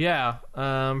reborn. Yeah,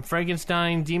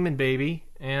 Frankenstein demon baby,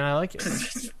 and I like it.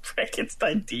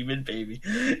 Frankenstein demon baby.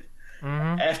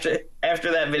 Mm-hmm.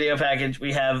 After that video package,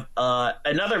 we have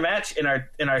another match in our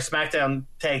SmackDown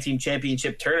Tag Team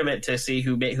Championship tournament to see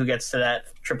who gets to that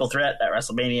triple threat at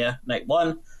WrestleMania Night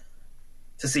 1.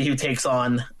 To see who takes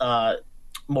on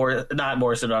not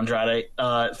Morrison Andrade,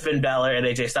 Finn Balor and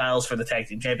AJ Styles for the Tag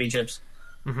Team Championships.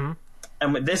 Mm-hmm.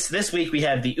 And with this week, we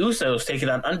have the Usos taking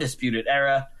on Undisputed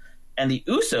Era, and the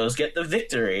Usos get the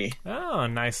victory. Oh,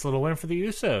 nice little win for the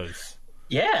Usos.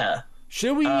 Yeah.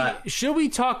 Should we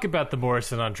talk about the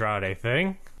Morrison Andrade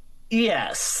thing?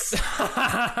 Yes. So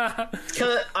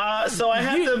I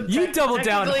have to. You doubled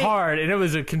down hard, and it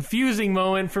was a confusing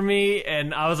moment for me.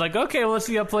 And I was like, okay, well, let's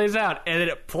see how it plays out. And then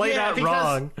it played out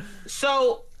wrong.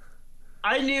 So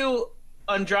I knew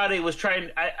Andrade was trying.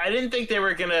 I didn't think they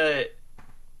were gonna.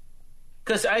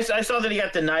 Because I saw that he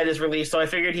got denied his release, so I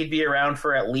figured he'd be around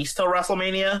for at least till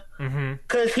WrestleMania.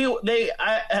 Because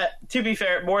to be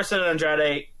fair, Morrison and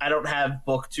Andrade, I don't have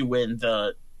booked to win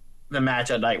the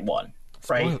match at Night 1.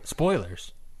 Right?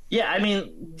 Spoilers. Yeah, I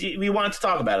mean, we wanted to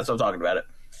talk about it, so I'm talking about it.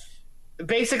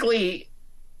 Basically,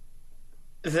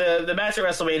 the match at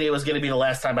WrestleMania was going to be the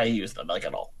last time I used them, like,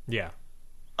 at all. Yeah.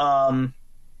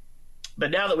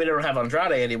 But now that we don't have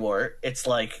Andrade anymore, it's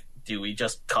like, do we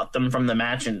just cut them from the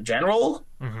match in general?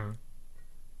 Mm-hmm.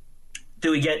 Do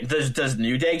we get does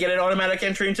New Day get an automatic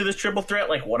entry into this triple threat?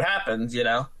 Like, what happens?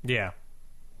 Yeah.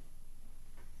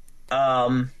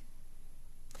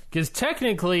 Because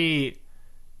technically,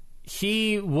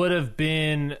 he would have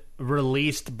been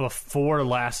released before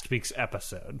last week's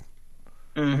episode,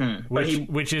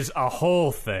 which is a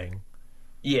whole thing.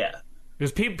 Yeah.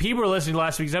 Because people were listening to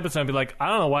last week's episode and be like, I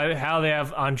don't know how they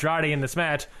have Andrade in this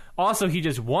match. Also, he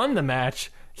just won the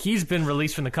match. He's been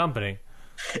released from the company.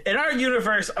 In our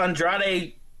universe,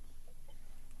 Andrade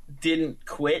didn't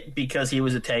quit because he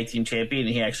was a tag team champion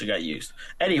and he actually got used.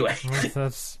 Anyway.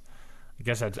 I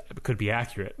guess that could be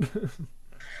accurate.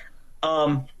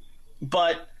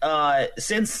 But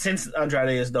since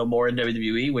Andrade is no more in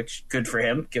WWE, which good for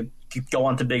him, go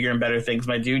on to bigger and better things,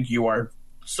 my dude. You are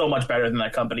so much better than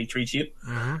that company treats you.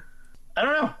 Mm-hmm. I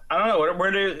don't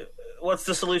know. What's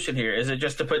the solution here? Is it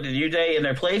just to put the New Day in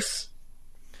their place?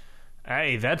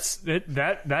 Hey,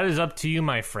 that is up to you,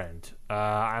 my friend.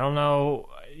 I don't know.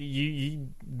 You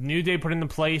New Day put in the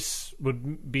place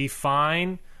would be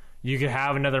fine. You could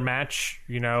have another match,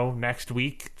 next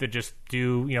week to just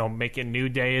do, make it New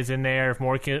Day is in there. If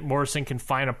Morrison can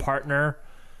find a partner,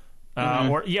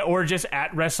 or just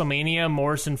at WrestleMania,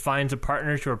 Morrison finds a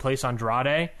partner to replace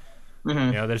Andrade.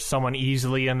 Mm-hmm. There's someone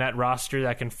easily in that roster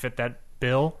that can fit that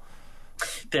bill.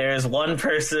 There's one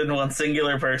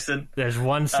singular person. There's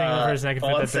one single person that can fit that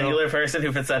bill. One singular person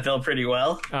who fits that bill pretty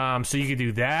well. So you could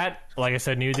do that. Like I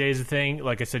said, New Day is a thing.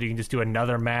 Like I said, you can just do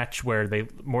another match where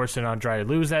Morrison and Andrade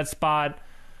lose that spot.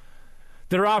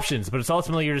 There are options, but it's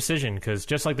ultimately your decision because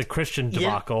just like the Christian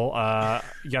debacle,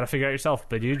 you got to figure out yourself.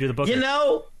 But you're the booker.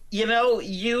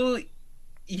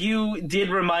 You did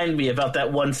remind me about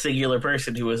that one singular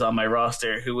person who was on my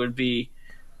roster who would be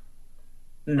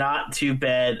not too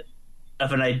bad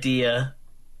of an idea,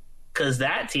 because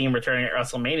that team returning at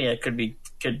WrestleMania could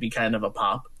be kind of a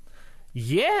pop.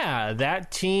 Yeah,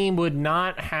 that team would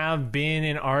not have been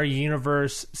in our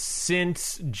universe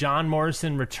since John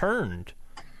Morrison returned.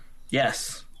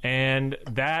 Yes. And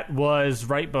that was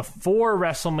right before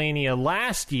WrestleMania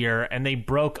last year, and they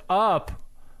broke up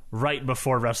right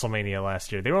before WrestleMania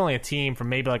last year. They were only a team for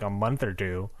maybe like a month or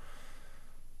two.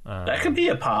 That could be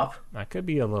a pop. That could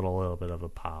be a little bit of a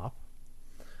pop.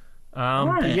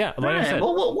 Right. Yeah, I said,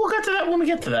 we'll get to that when we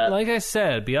get to that. Like I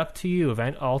said, be up to you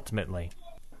ultimately.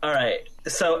 All right.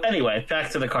 So anyway,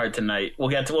 back to the card tonight. We'll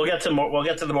get to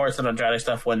the Morrison Andrade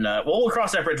stuff when we'll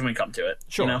cross that bridge when we come to it.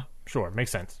 Sure, sure,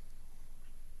 makes sense.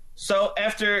 So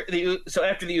after the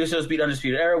Usos beat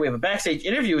Undisputed Era, we have a backstage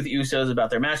interview with the Usos about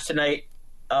their match tonight.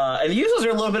 And the Usos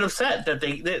are a little bit upset that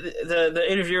the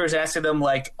interviewer is asking them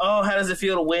like, "Oh, how does it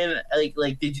feel to win?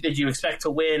 Like did you expect to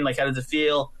win? Like, how does it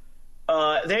feel?"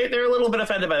 They're a little bit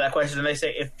offended by that question, and they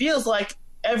say it feels like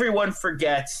everyone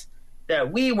forgets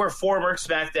that we were former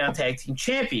SmackDown Tag Team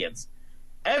Champions.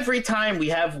 Every time we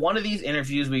have one of these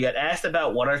interviews, we get asked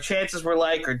about what our chances were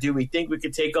like, or do we think we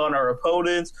could take on our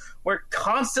opponents. We're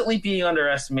constantly being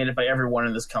underestimated by everyone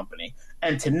in this company.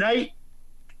 And tonight,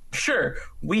 sure,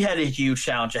 we had a huge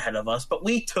challenge ahead of us, but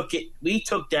we took it. We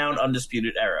took down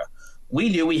Undisputed Era. We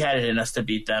knew we had it in us to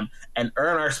beat them and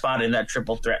earn our spot in that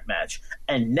triple threat match.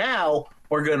 And now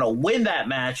we're going to win that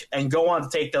match and go on to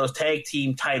take those tag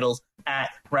team titles at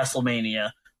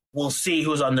WrestleMania. We'll see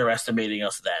who's underestimating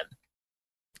us then.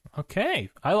 Okay.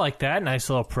 I like that. Nice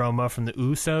little promo from the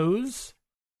Usos.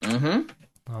 Mm-hmm.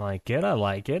 I like it.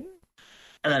 And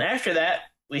then after that,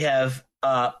 we have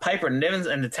Piper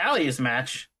Niven and Natalya's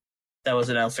match that was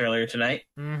announced earlier tonight.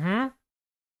 Mm-hmm.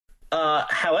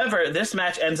 However, this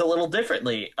match ends a little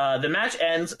differently. The match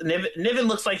ends. Niven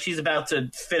looks like she's about to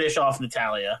finish off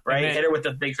Natalya, right? Hit her with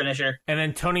the big finisher. And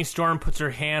then Toni Storm puts her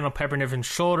hand on Piper Niven's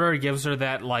shoulder, gives her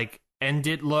that like end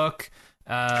it look,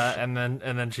 and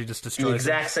then she just destroys the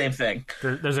exact same thing.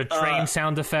 There's a train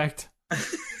sound effect.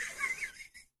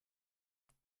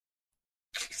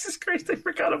 Jesus Christ! I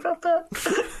forgot about that.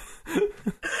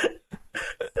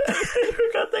 I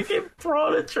forgot they gave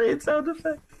Braun a train sound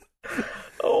effect.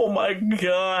 Oh my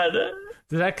god.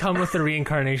 Did that come with the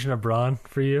reincarnation of Braun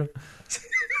for you?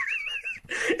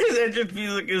 His entrance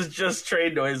music is just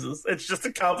train noises. It's just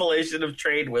a compilation of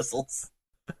train whistles.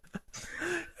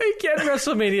 Again,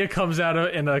 WrestleMania comes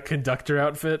out in a conductor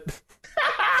outfit.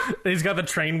 He's got the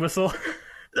train whistle.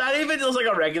 Not even just like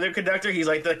a regular conductor. He's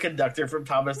like the conductor from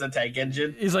Thomas the Tank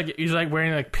Engine. He's like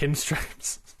wearing like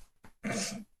pinstripes.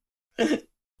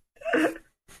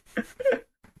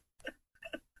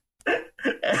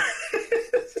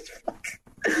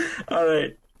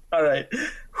 All right.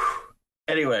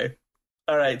 Anyway,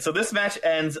 all right. So this match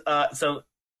ends. So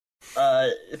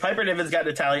Piper Niven's got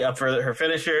Natalya up for her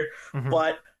finisher,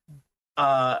 but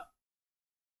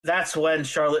that's when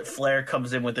Charlotte Flair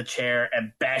comes in with a chair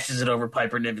and bashes it over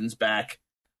Piper Niven's back,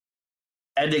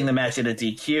 ending the match in a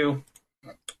DQ.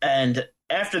 And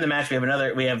after the match,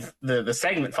 we have the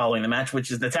segment following the match, which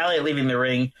is Natalya leaving the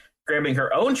ring, grabbing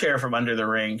her own chair from under the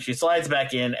ring. She slides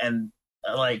back in, and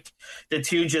the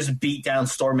two just beat down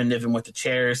Storm and Niven with the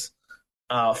chairs.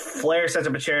 Flair sets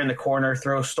up a chair in the corner,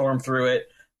 throws Storm through it,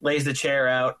 lays the chair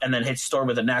out, and then hits Storm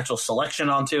with a natural selection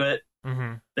onto it.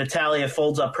 Mm-hmm. Natalya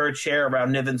folds up her chair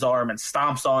around Niven's arm and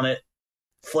stomps on it.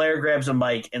 Flair grabs a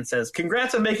mic and says,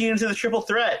 "Congrats on making it into the triple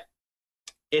threat,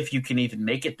 if you can even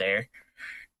make it there."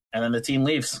 And then the team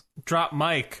leaves. Drop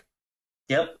Mike.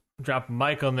 Yep. Drop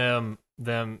Mike on them,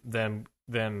 on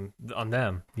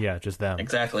them. Yeah, just them.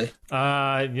 Exactly.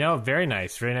 Very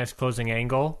nice closing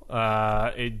angle.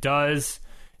 It does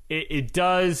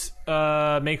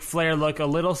make Flair look a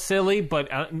little silly,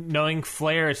 but knowing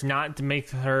Flair, it's not to make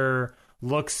her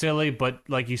look silly, but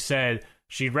like you said,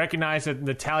 she recognized that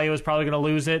Natalya was probably going to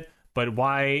lose it, but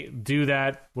why do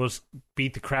that? We'll just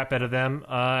beat the crap out of them,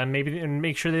 and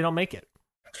make sure they don't make it.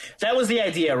 That was the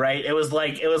idea, right? It was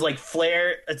like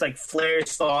Flair. It's like Flair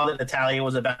saw that Natalya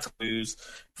was about to lose.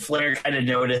 Flair kind of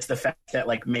noticed the fact that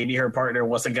like maybe her partner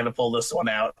wasn't going to pull this one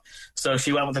out, so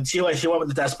she went with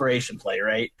the desperation play,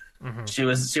 right? Mm-hmm. She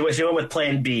went with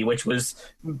Plan B, which was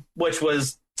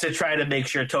to try to make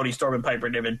sure Toni Storm and Piper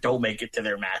Niven don't make it to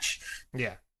their match.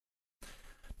 Yeah.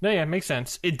 No, yeah, it makes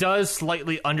sense. It does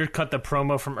slightly undercut the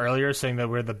promo from earlier, saying that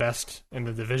we're the best in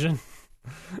the division.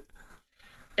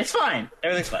 It's fine.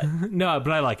 Everything's fine. No,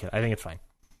 but I like it. I think it's fine.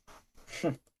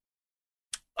 And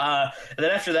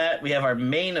then after that, we have our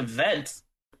main event.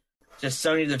 Just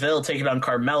Sonya Deville taking on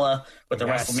Carmella with the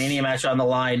WrestleMania match on the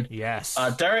line. Yes.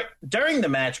 During the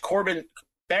match,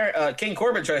 King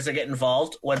Corbin tries to get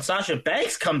involved when Sasha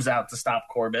Banks comes out to stop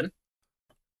Corbin.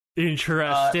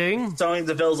 Interesting. Sonya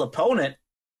Deville's opponent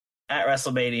at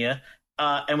WrestleMania.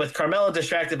 And with Carmella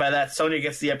distracted by that, Sonya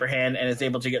gets the upper hand and is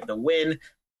able to get the win.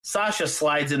 Sasha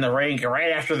slides in the ring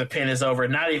right after the pin is over,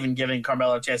 not even giving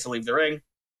Carmella a chance to leave the ring.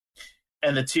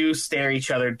 And the two stare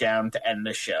each other down to end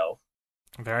the show.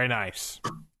 Very nice.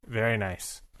 Very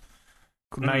nice.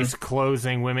 Nice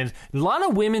closing women's. A lot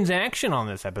of women's action on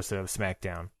this episode of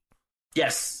SmackDown.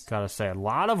 Yes. Gotta say, a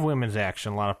lot of women's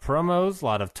action, a lot of promos, a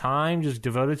lot of time just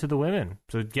devoted to the women.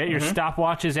 So get your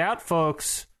stopwatches out,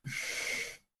 folks.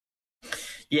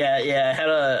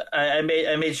 Yeah. I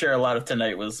made sure a lot of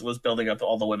tonight was building up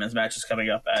all the women's matches coming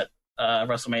up at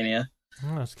WrestleMania.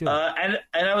 Oh, that's good. And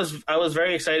I was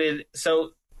very excited.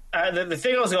 So the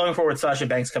thing I was going for with Sasha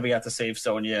Banks coming out to save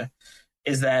Sonya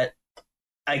is that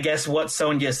I guess what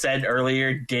Sonya said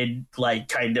earlier did like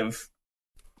kind of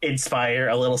inspire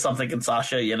a little something in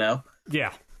Sasha, you know?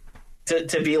 Yeah.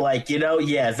 To be like,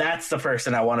 that's the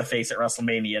person I want to face at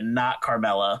WrestleMania, not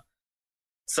Carmella.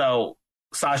 So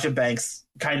Sasha Banks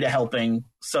kind of helping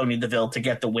Sonya Deville to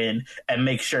get the win and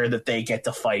make sure that they get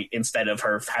to fight instead of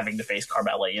her having to face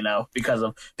Carmella, because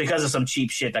of some cheap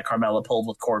shit that Carmella pulled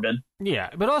with Corbin. Yeah,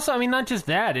 but also, I mean, not just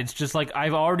that. It's just like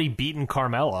I've already beaten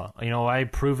Carmella. I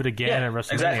prove it again at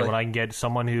WrestleMania when I can get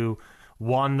someone who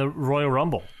won the Royal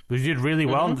Rumble. She did really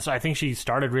well. I think she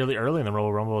started really early in the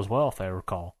Royal Rumble as well, if I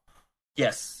recall.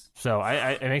 Yes. So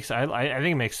I think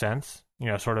it makes sense.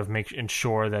 Sort of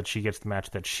ensure that she gets the match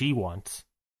that she wants.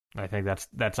 I think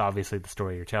that's obviously the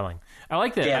story you're telling. I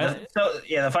like that. Yeah,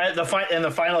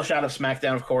 the final shot of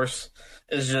SmackDown, of course,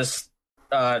 is just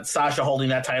Sasha holding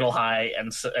that title high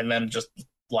and then just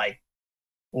like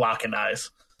locking eyes.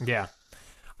 Yeah,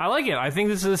 I like it. I think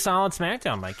this is a solid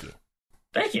SmackDown, Mikey.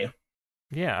 Thank you.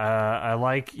 Yeah, I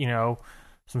like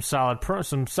some solid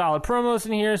promos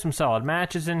in here, some solid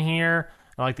matches in here.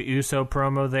 I like the Uso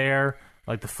promo there.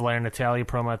 I like the Flair and Natalya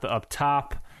promo at the up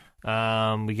top.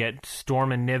 We get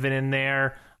Storm and Niven in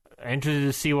there. Interested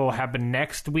to see what will happen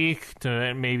next week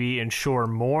to maybe ensure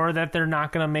more that they're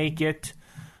not going to make it.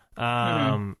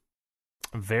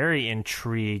 Very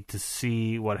intrigued to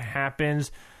see what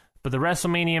happens. But the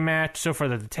WrestleMania match so far,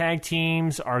 that the tag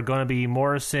teams are going to be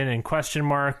Morrison and Question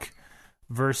Mark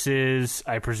versus,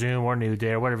 I presume, or New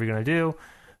Day or whatever you're going to do,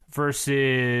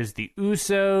 versus the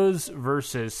Usos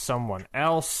versus someone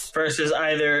else. Versus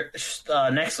either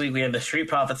next week we have the Street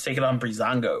Profits taking on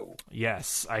Breezango.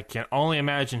 Yes, I can only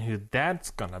imagine who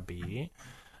that's gonna be.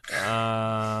 It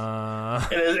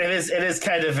is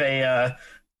kind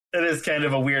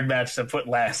of a weird match to put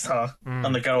last,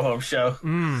 on the Go Home show.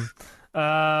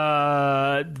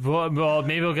 Well,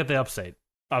 maybe we'll get the upset.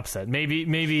 Maybe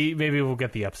we'll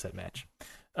get the upset match.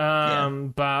 That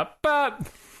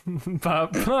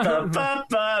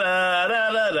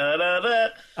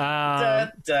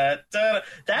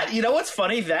what's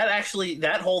funny,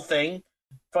 that whole thing,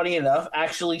 funny enough,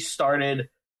 actually started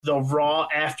the Raw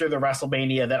after the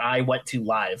WrestleMania that I went to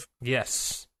live.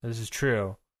 Yes, this is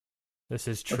true. Which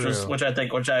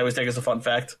I always think is a fun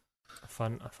fact. A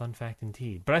fun fact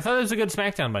indeed. But I thought it was a good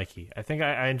SmackDown, Mikey. I think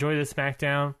I enjoyed this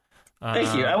SmackDown.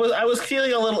 Thank you. I was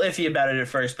feeling a little iffy about it at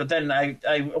first, but then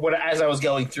as I was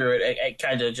going through it, it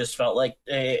kind of just felt like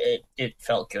it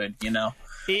felt good,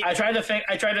 I tried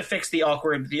to fix the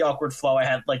awkward flow I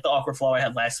had, like the awkward flow I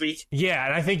had last week. Yeah,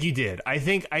 and I think you did. I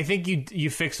think you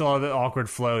fixed all of the awkward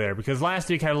flow there, because last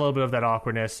week had a little bit of that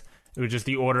awkwardness. It was just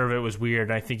the order of it was weird,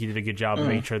 and I think you did a good job of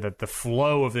making sure that the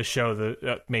flow of the show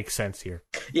makes sense here.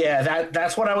 Yeah,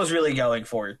 that's what I was really going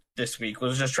for this week,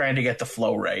 was just trying to get the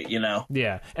flow right, you know?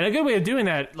 Yeah, and a good way of doing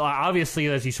that, obviously,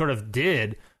 as you sort of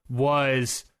did,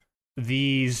 was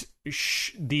these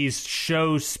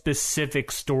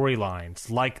show-specific storylines,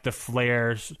 like the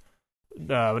Flair's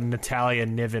Natalia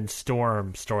Niven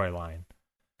Storm storyline.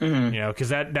 Mm-hmm. You know, because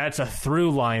that's a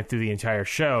through line through the entire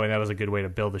show, and that was a good way to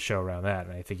build the show around that.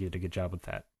 And I think you did a good job with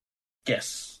that.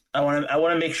 Yes, I want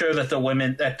to make sure that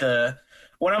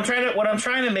what I'm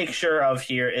trying to make sure of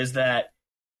here is that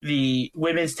the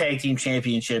women's tag team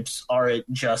championships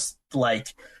aren't just like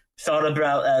thought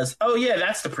about as, oh yeah,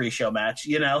 that's the pre-show match.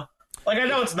 You know, like I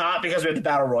know it's not because we have the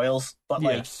battle royals, but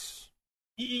like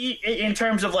in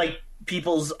terms of like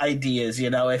people's ideas, you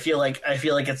know, I feel like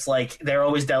it's like they're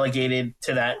always delegated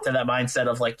to that mindset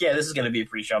of like, yeah, this is going to be a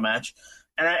pre-show match,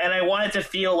 and I want it to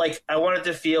feel like a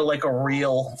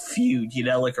real feud, you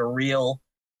know, like a real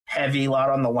heavy, lot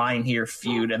on the line here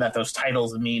feud, and that those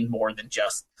titles mean more than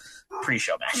just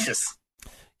pre-show matches.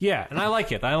 Yeah, and I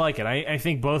like it. I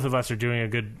think both of us are doing a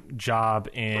good job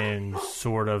in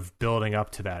sort of building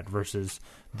up to that versus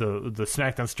the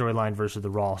SmackDown storyline versus the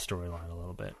Raw storyline a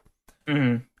little bit.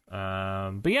 Mm-hmm.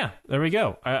 But yeah, there we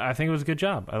go. I think it was a good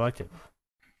job. I liked it.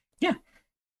 Yeah.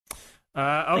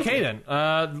 Okay then.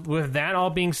 With that all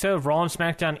being said, Raw and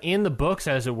SmackDown in the books,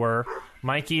 as it were,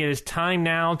 Mikey, it is time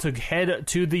now to head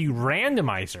to the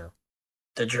randomizer.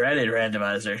 The dreaded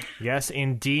randomizer. Yes,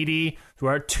 indeedy. We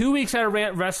are 2 weeks out of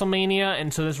WrestleMania,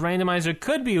 and so this randomizer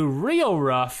could be real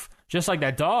rough, just like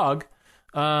that dog.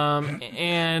 I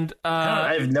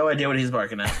have no idea what he's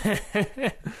barking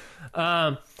at.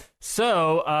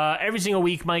 So every single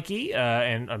week, Mikey,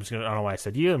 and I don't know why I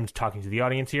said you, I'm just talking to the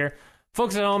audience here.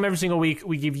 Folks at home, every single week,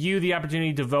 we give you the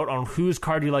opportunity to vote on whose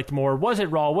card you liked more. Was it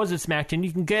Raw? Was it SmackDown?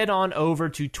 You can get on over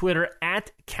to Twitter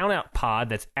at CountOutPod.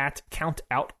 That's at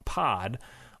CountOutPod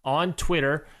on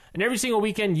Twitter. And every single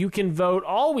weekend, you can vote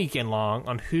all weekend long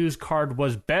on whose card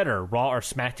was better, Raw or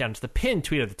SmackDown. It's the pinned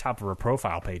tweet at the top of our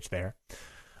profile page there.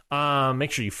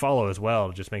 Make sure you follow as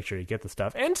well. Just make sure you get the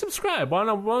stuff. And subscribe. Why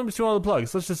don't we do all the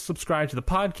plugs? Let's just subscribe to the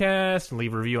podcast and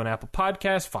leave a review on Apple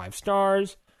Podcasts, 5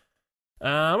 stars.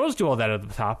 We'll just do all that at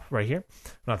the top right here.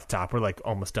 Not the top. We're like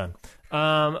almost done.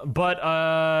 But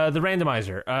the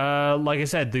randomizer. Like I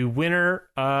said, the winner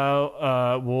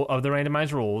of the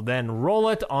randomizer will then roll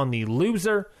it on the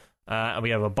loser.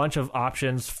 We have a bunch of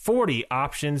options, 40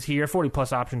 options here, 40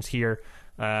 plus options here.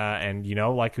 And, you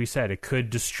know, like we said, it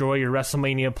could destroy your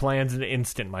WrestleMania plans in an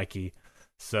instant, Mikey.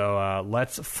 So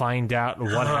let's find out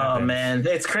what happens. Oh, man.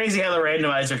 It's crazy how the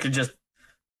randomizer could just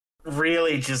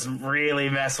really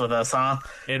mess with us, huh?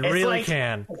 It's really like,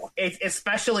 can.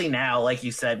 Especially now, like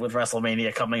you said, with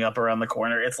WrestleMania coming up around the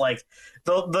corner. It's like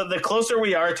the closer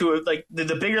we are to it, like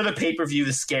the bigger the pay-per-view,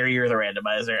 the scarier the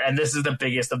randomizer. And this is the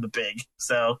biggest of the big.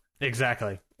 So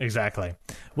Exactly.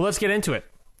 Well, let's get into it.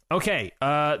 Okay,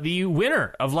 the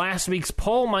winner of last week's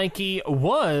poll, Mikey,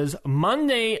 was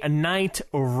Monday Night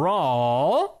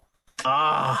Raw.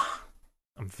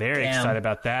 I'm very excited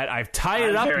about that. I've tied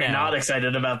it up now. I'm not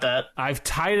excited about that. I've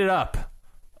tied it up.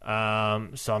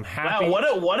 So I'm happy.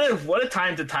 Wow, what a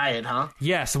time to tie it, huh?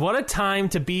 Yes, what a time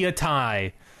to be a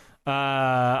tie.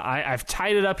 I've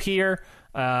tied it up here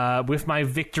with my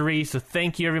victory, so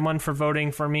thank you everyone for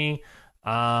voting for me.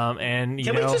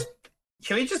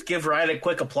 Can we just give Ryan a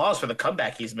quick applause for the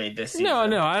comeback he's made this season?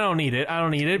 No, I don't need it.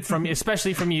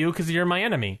 Especially from you, because you're my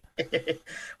enemy.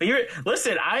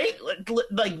 Listen, I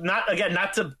like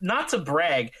not to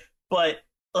brag, but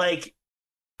like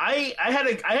I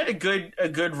had a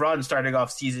good run starting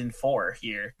off season 4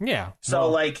 here. Yeah. So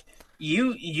like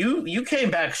you came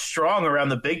back strong around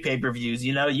the big pay-per-views.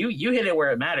 You know, you hit it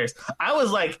where it matters. I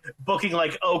was like booking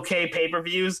like okay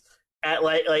pay-per-views. At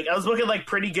like I was looking like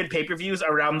pretty good pay-per-views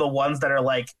around the ones that are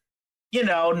like, you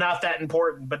know, not that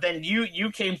important. But then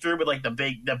you came through with like the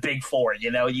big 4.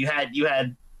 You know, you had,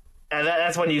 and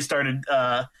that's when you started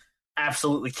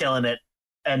absolutely killing it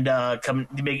and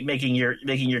making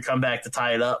your comeback to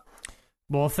tie it up.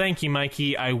 Well, thank you,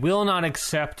 Mikey. I will not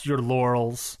accept your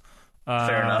laurels.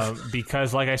 Fair enough.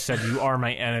 Because, like I said, you are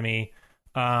my enemy.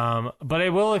 But I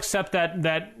will accept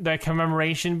that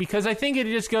commemoration, because I think it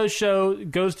just goes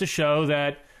to show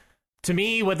that, to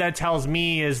me, what that tells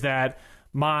me is that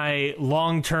my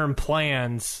long-term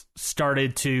plans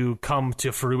started to come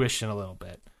to fruition a little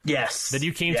bit. Yes. That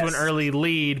you came to an early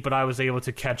lead, but I was able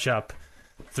to catch up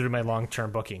through my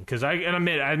long-term booking. Because I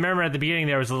remember at the beginning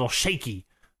there was a little shaky,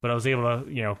 but I was able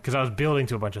to, because I was building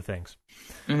to a bunch of things.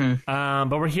 Mm-hmm.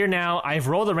 But we're here now. I've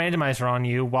rolled a randomizer on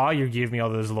you while you give me all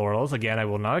those laurels. Again, I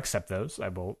will not accept those. I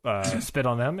will spit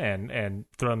on them and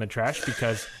throw them in the trash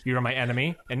because you're my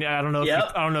enemy. And I don't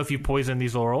know if you poisoned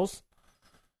these laurels.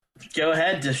 Go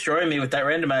ahead, destroy me with that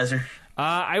randomizer.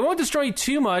 I won't destroy you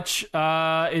too much.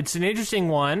 It's an interesting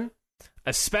one,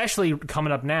 especially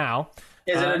coming up now.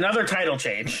 Is it another title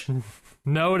change?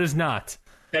 No, it is not.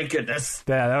 Thank goodness.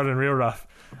 Yeah, that would have been real rough.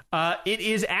 It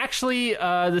is actually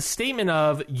the statement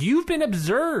of, you've been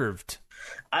observed.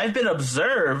 I've been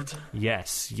observed?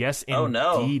 Yes, indeedy. Oh,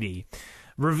 no.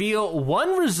 Reveal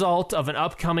one result of an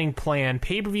upcoming planned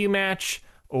pay-per-view match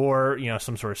or,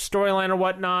 some sort of storyline or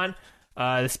whatnot.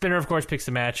 The spinner, of course, picks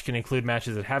the match, can include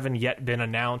matches that haven't yet been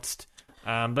announced.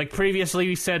 Like previously,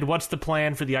 we said, what's the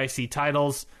plan for the IC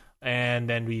titles? And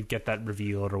then we get that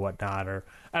revealed or whatnot, or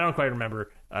I don't quite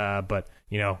remember. But,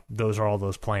 those are all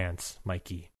those plans,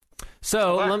 Mikey.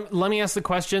 So let me ask the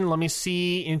question. Let me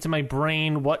see into my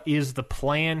brain what is the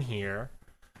plan here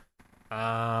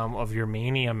of your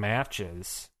Mania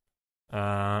matches.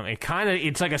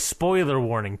 It's like a spoiler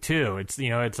warning, too. It's,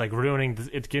 it's like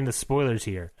it's getting the spoilers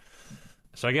here.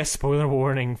 So I guess spoiler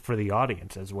warning for the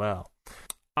audience as well.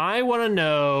 I want to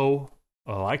know...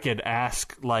 Oh, I could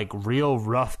ask, real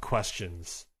rough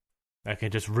questions that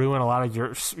could just ruin a lot of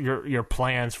your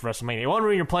plans for WrestleMania. It won't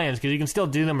ruin your plans, because you can still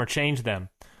do them or change them.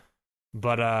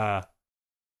 But, I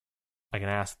can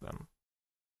ask them.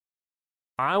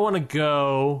 I want to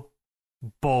go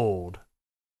bold.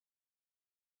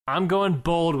 I'm going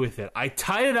bold with it. I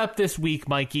tied it up this week,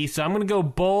 Mikey, so I'm going to go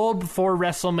bold before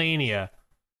WrestleMania.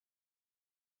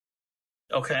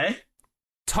 Okay.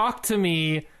 Talk to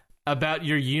me about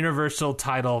your Universal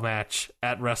title match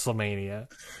at WrestleMania.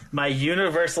 My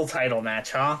Universal title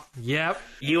match, huh? Yep.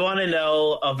 You want to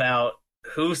know about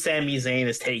who Sami Zayn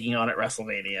is taking on at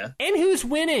WrestleMania. And who's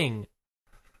winning.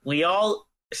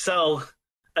 So,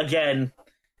 again,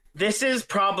 this is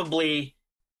probably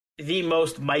the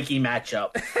most Mikey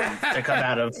matchup to come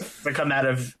out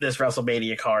of this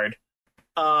WrestleMania card.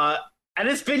 And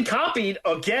it's been copied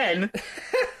again,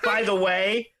 by the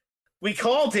way. We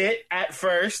called it at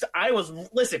first. I was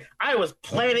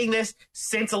planning this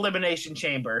since Elimination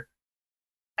Chamber.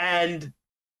 And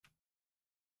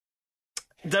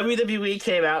WWE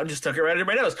came out and just took it right under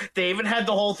my nose. They even had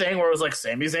the whole thing where it was like,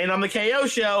 Sami Zayn on the KO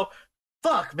show.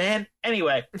 Fuck, man.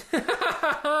 Anyway.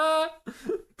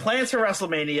 Plans for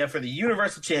WrestleMania for the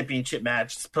Universal Championship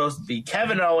match. It's supposed to be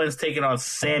Kevin Owens taking on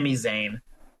Sami Zayn.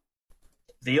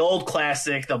 The old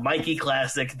classic, the Mikey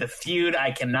classic, the feud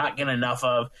I cannot get enough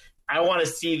of. I want to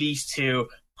see these two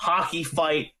hockey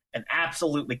fight and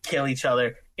absolutely kill each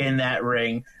other in that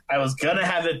ring. I was going to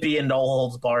have it be a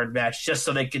no-holds-barred match just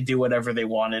so they could do whatever they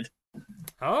wanted.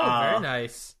 Oh, very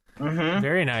nice. Mm-hmm.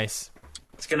 Very nice.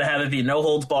 It's going to have it be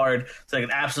no-holds-barred so they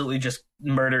can absolutely just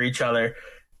murder each other.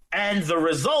 And the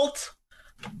result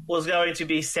was going to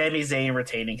be Sami Zayn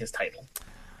retaining his title.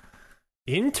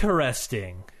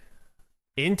 Interesting.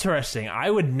 I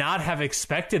would not have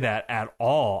expected that at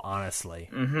all, honestly.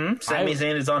 Mm-hmm. Sami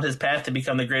Zayn is on his path to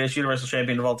become the greatest Universal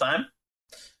Champion of all time.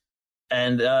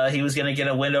 And he was going to get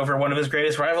a win over one of his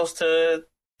greatest rivals to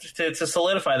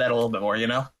solidify that a little bit more, I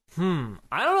don't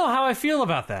know how I feel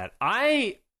about that.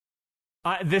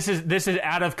 This is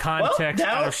out of context,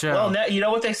 out of show. Well, now, you know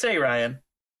what they say, Ryan.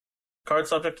 Cards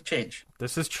subject to change.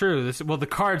 This is true. The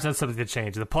cards are subject to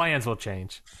change. The plans will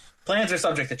change. Plans are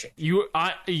subject to change. You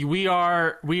are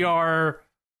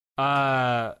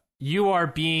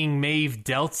being Maeve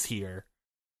Deltz here,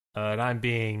 and I'm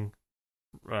being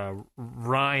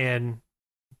Ryan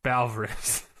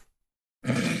Balvarez.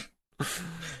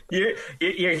 You're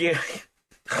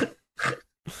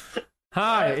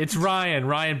Hi, it's Ryan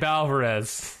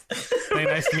Balvarez. Hey,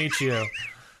 nice to meet you.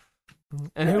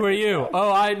 And who are you?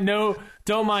 Oh, I know.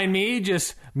 Don't mind me.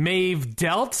 Just Maeve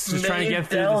Deltz, just trying to get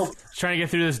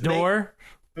through this door.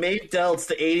 Maeve Deltz,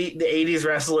 the 80s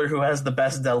wrestler who has the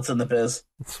best delts in the biz.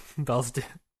 Best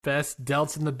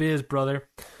delts in the biz, brother.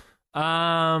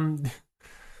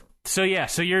 So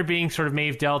you're being sort of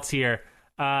Maeve Deltz here.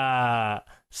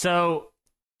 So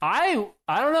I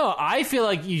don't know. I feel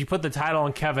like you put the title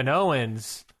on Kevin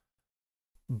Owens.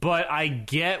 But I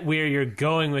get where you're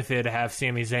going with it to have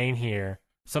Sami Zayn here.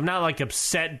 So I'm not,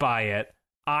 upset by it.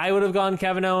 I would have gone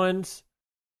Kevin Owens.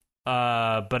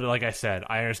 But like I said,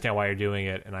 I understand why you're doing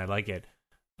it, and I like it.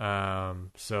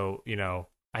 So,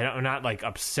 I'm not,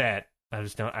 upset. I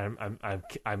just don't...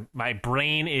 my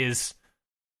brain is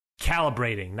not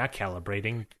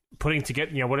calibrating. Putting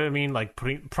together... what do I mean?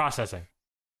 Processing.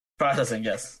 Processing,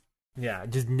 yes. Yeah,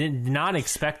 just did not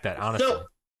expect that, honestly. So,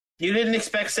 you didn't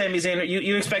expect Sami Zayn.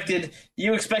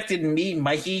 You expected me,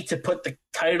 Mikey, to put the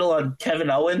title on Kevin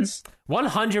Owens?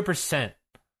 100%.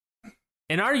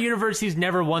 In our universe, he's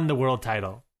never won the world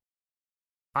title.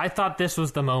 I thought this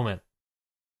was the moment.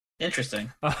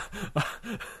 Interesting.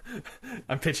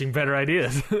 I'm pitching better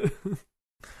ideas.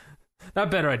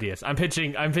 Not better ideas. I'm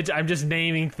just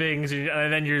naming things,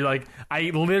 and then you're like,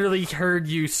 I literally heard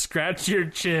you scratch your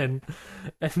chin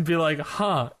and be like,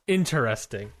 huh,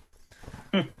 interesting.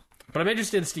 But I'm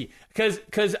interested in Steve,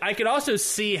 because I could also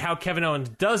see how Kevin Owens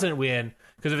doesn't win,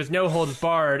 because if it's no holds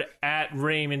barred at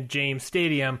Raymond James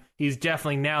Stadium, he's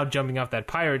definitely now jumping off that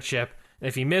pirate ship. And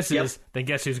if he misses, then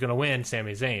guess who's going to win?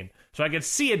 Sami Zayn. So I could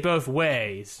see it both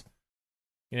ways,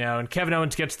 and Kevin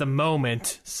Owens gets the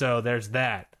moment, so there's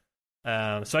that.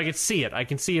 So I could see it. I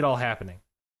can see it all happening.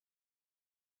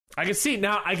 I can see it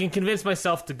now. I can convince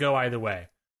myself to go either way,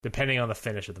 depending on the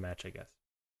finish of the match, I guess.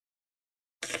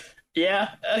 Yeah,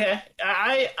 okay.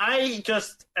 I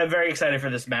just am very excited for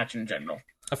this match in general.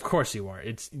 Of course you are.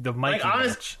 It's the Mikey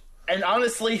match. And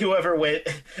honestly, whoever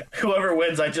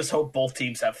wins, I just hope both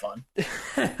teams have fun.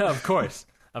 Of course.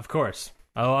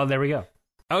 Oh, there we go.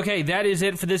 Okay, that is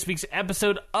it for this week's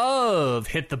episode of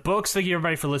Hit the Books. Thank you,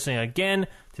 everybody, for listening again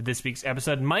to this week's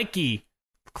episode. Mikey,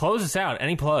 close us out.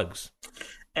 Any plugs?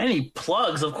 Any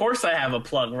plugs? Of course I have a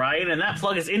plug, Ryan, and that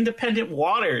plug is Independent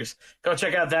Waters. Go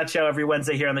check out that show every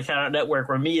Wednesday here on the Count Out Network,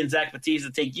 where me and Zach Batista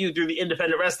take you through the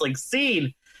independent wrestling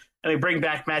scene, and we bring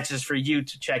back matches for you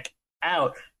to check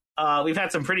out. We've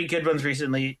had some pretty good ones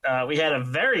recently. We had a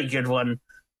very good one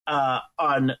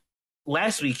on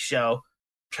last week's show.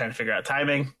 Trying to figure out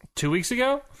timing. 2 weeks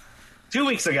ago? 2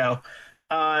 weeks ago.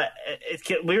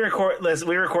 We record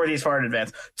these far in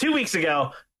advance. 2 weeks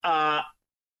ago,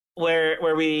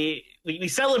 where we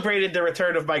celebrated the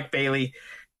return of Mike Bailey,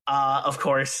 of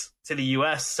course, to the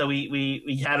U.S. So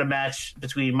we had a match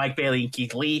between Mike Bailey and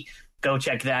Keith Lee. Go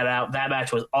check that out. That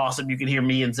match was awesome. You can hear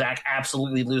me and Zach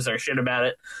absolutely lose our shit about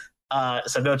it.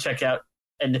 So go check out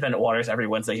Independent Waters every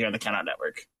Wednesday here on the Count Out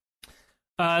Network.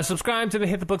 Subscribe to the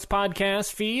Hit the Books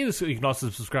podcast feed. So you can also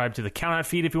subscribe to the Count Out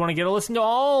feed if you want to get a listen to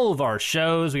all of our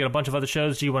shows. We got a bunch of other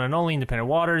shows: G1 and Only, Independent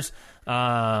Waters,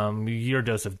 Your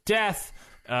Dose of Death,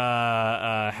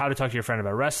 How to Talk to Your Friend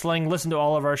About Wrestling. Listen to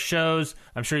all of our shows.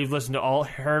 I'm sure you've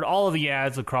heard all of the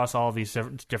ads across all of these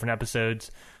different episodes.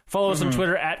 Follow us on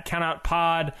Twitter at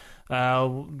CountOutPod.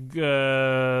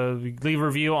 Leave a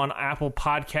review on Apple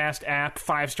Podcast app,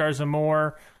 5 stars or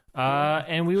more,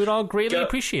 and we would all greatly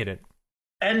appreciate it.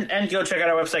 And go check out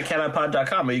our website,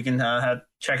 CountOutPod.com, where you can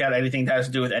check out anything that has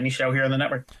to do with any show here on the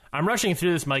network. I'm rushing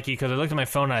through this, Mikey, because I looked at my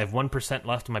phone and I have 1%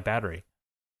 left in my battery.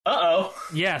 Uh-oh.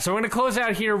 Yeah, so we're going to close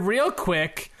out here real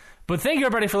quick. But thank you,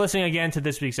 everybody, for listening again to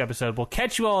this week's episode. We'll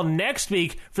catch you all next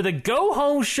week for the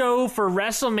go-home show for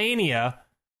WrestleMania.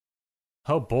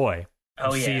 Oh, boy.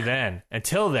 Oh, yeah. See you then.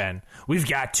 Until then, we've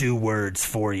got 2 words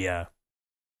for you.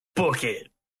 Book it.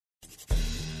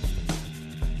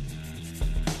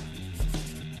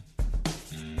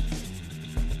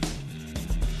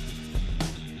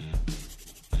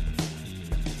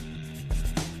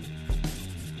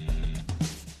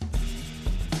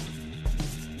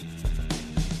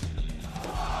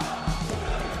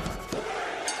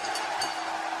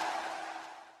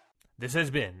 This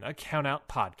has been a Count Out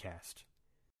podcast.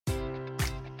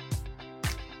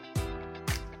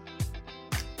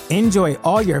 Enjoy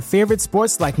all your favorite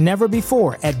sports like never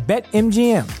before at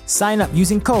BetMGM. Sign up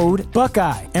using code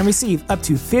Buckeye and receive up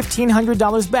to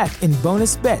 $1,500 back in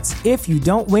bonus bets if you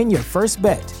don't win your first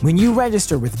bet. When you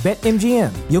register with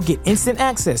BetMGM, you'll get instant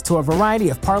access to a variety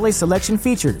of parlay selection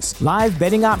features, live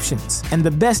betting options, and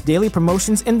the best daily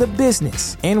promotions in the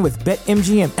business. And with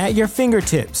BetMGM at your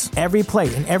fingertips, every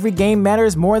play and every game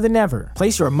matters more than ever.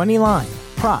 Place your money line,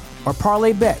 prop, or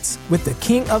parlay bets with the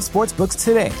king of sportsbooks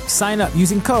today. Sign up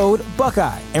using code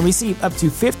Buckeye and receive up to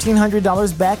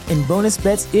 $1,500 back in bonus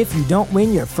bets if you don't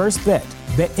win your first bet.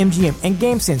 BetMGM and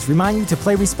GameSense remind you to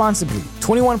play responsibly.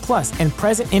 21 plus and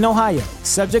present in Ohio,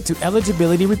 subject to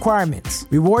eligibility requirements.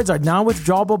 Rewards are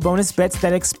non-withdrawable bonus bets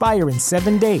that expire in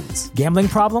 7 days. Gambling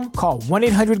problem? Call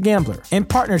 1-800-GAMBLER in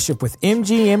partnership with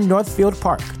MGM Northfield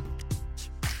Park.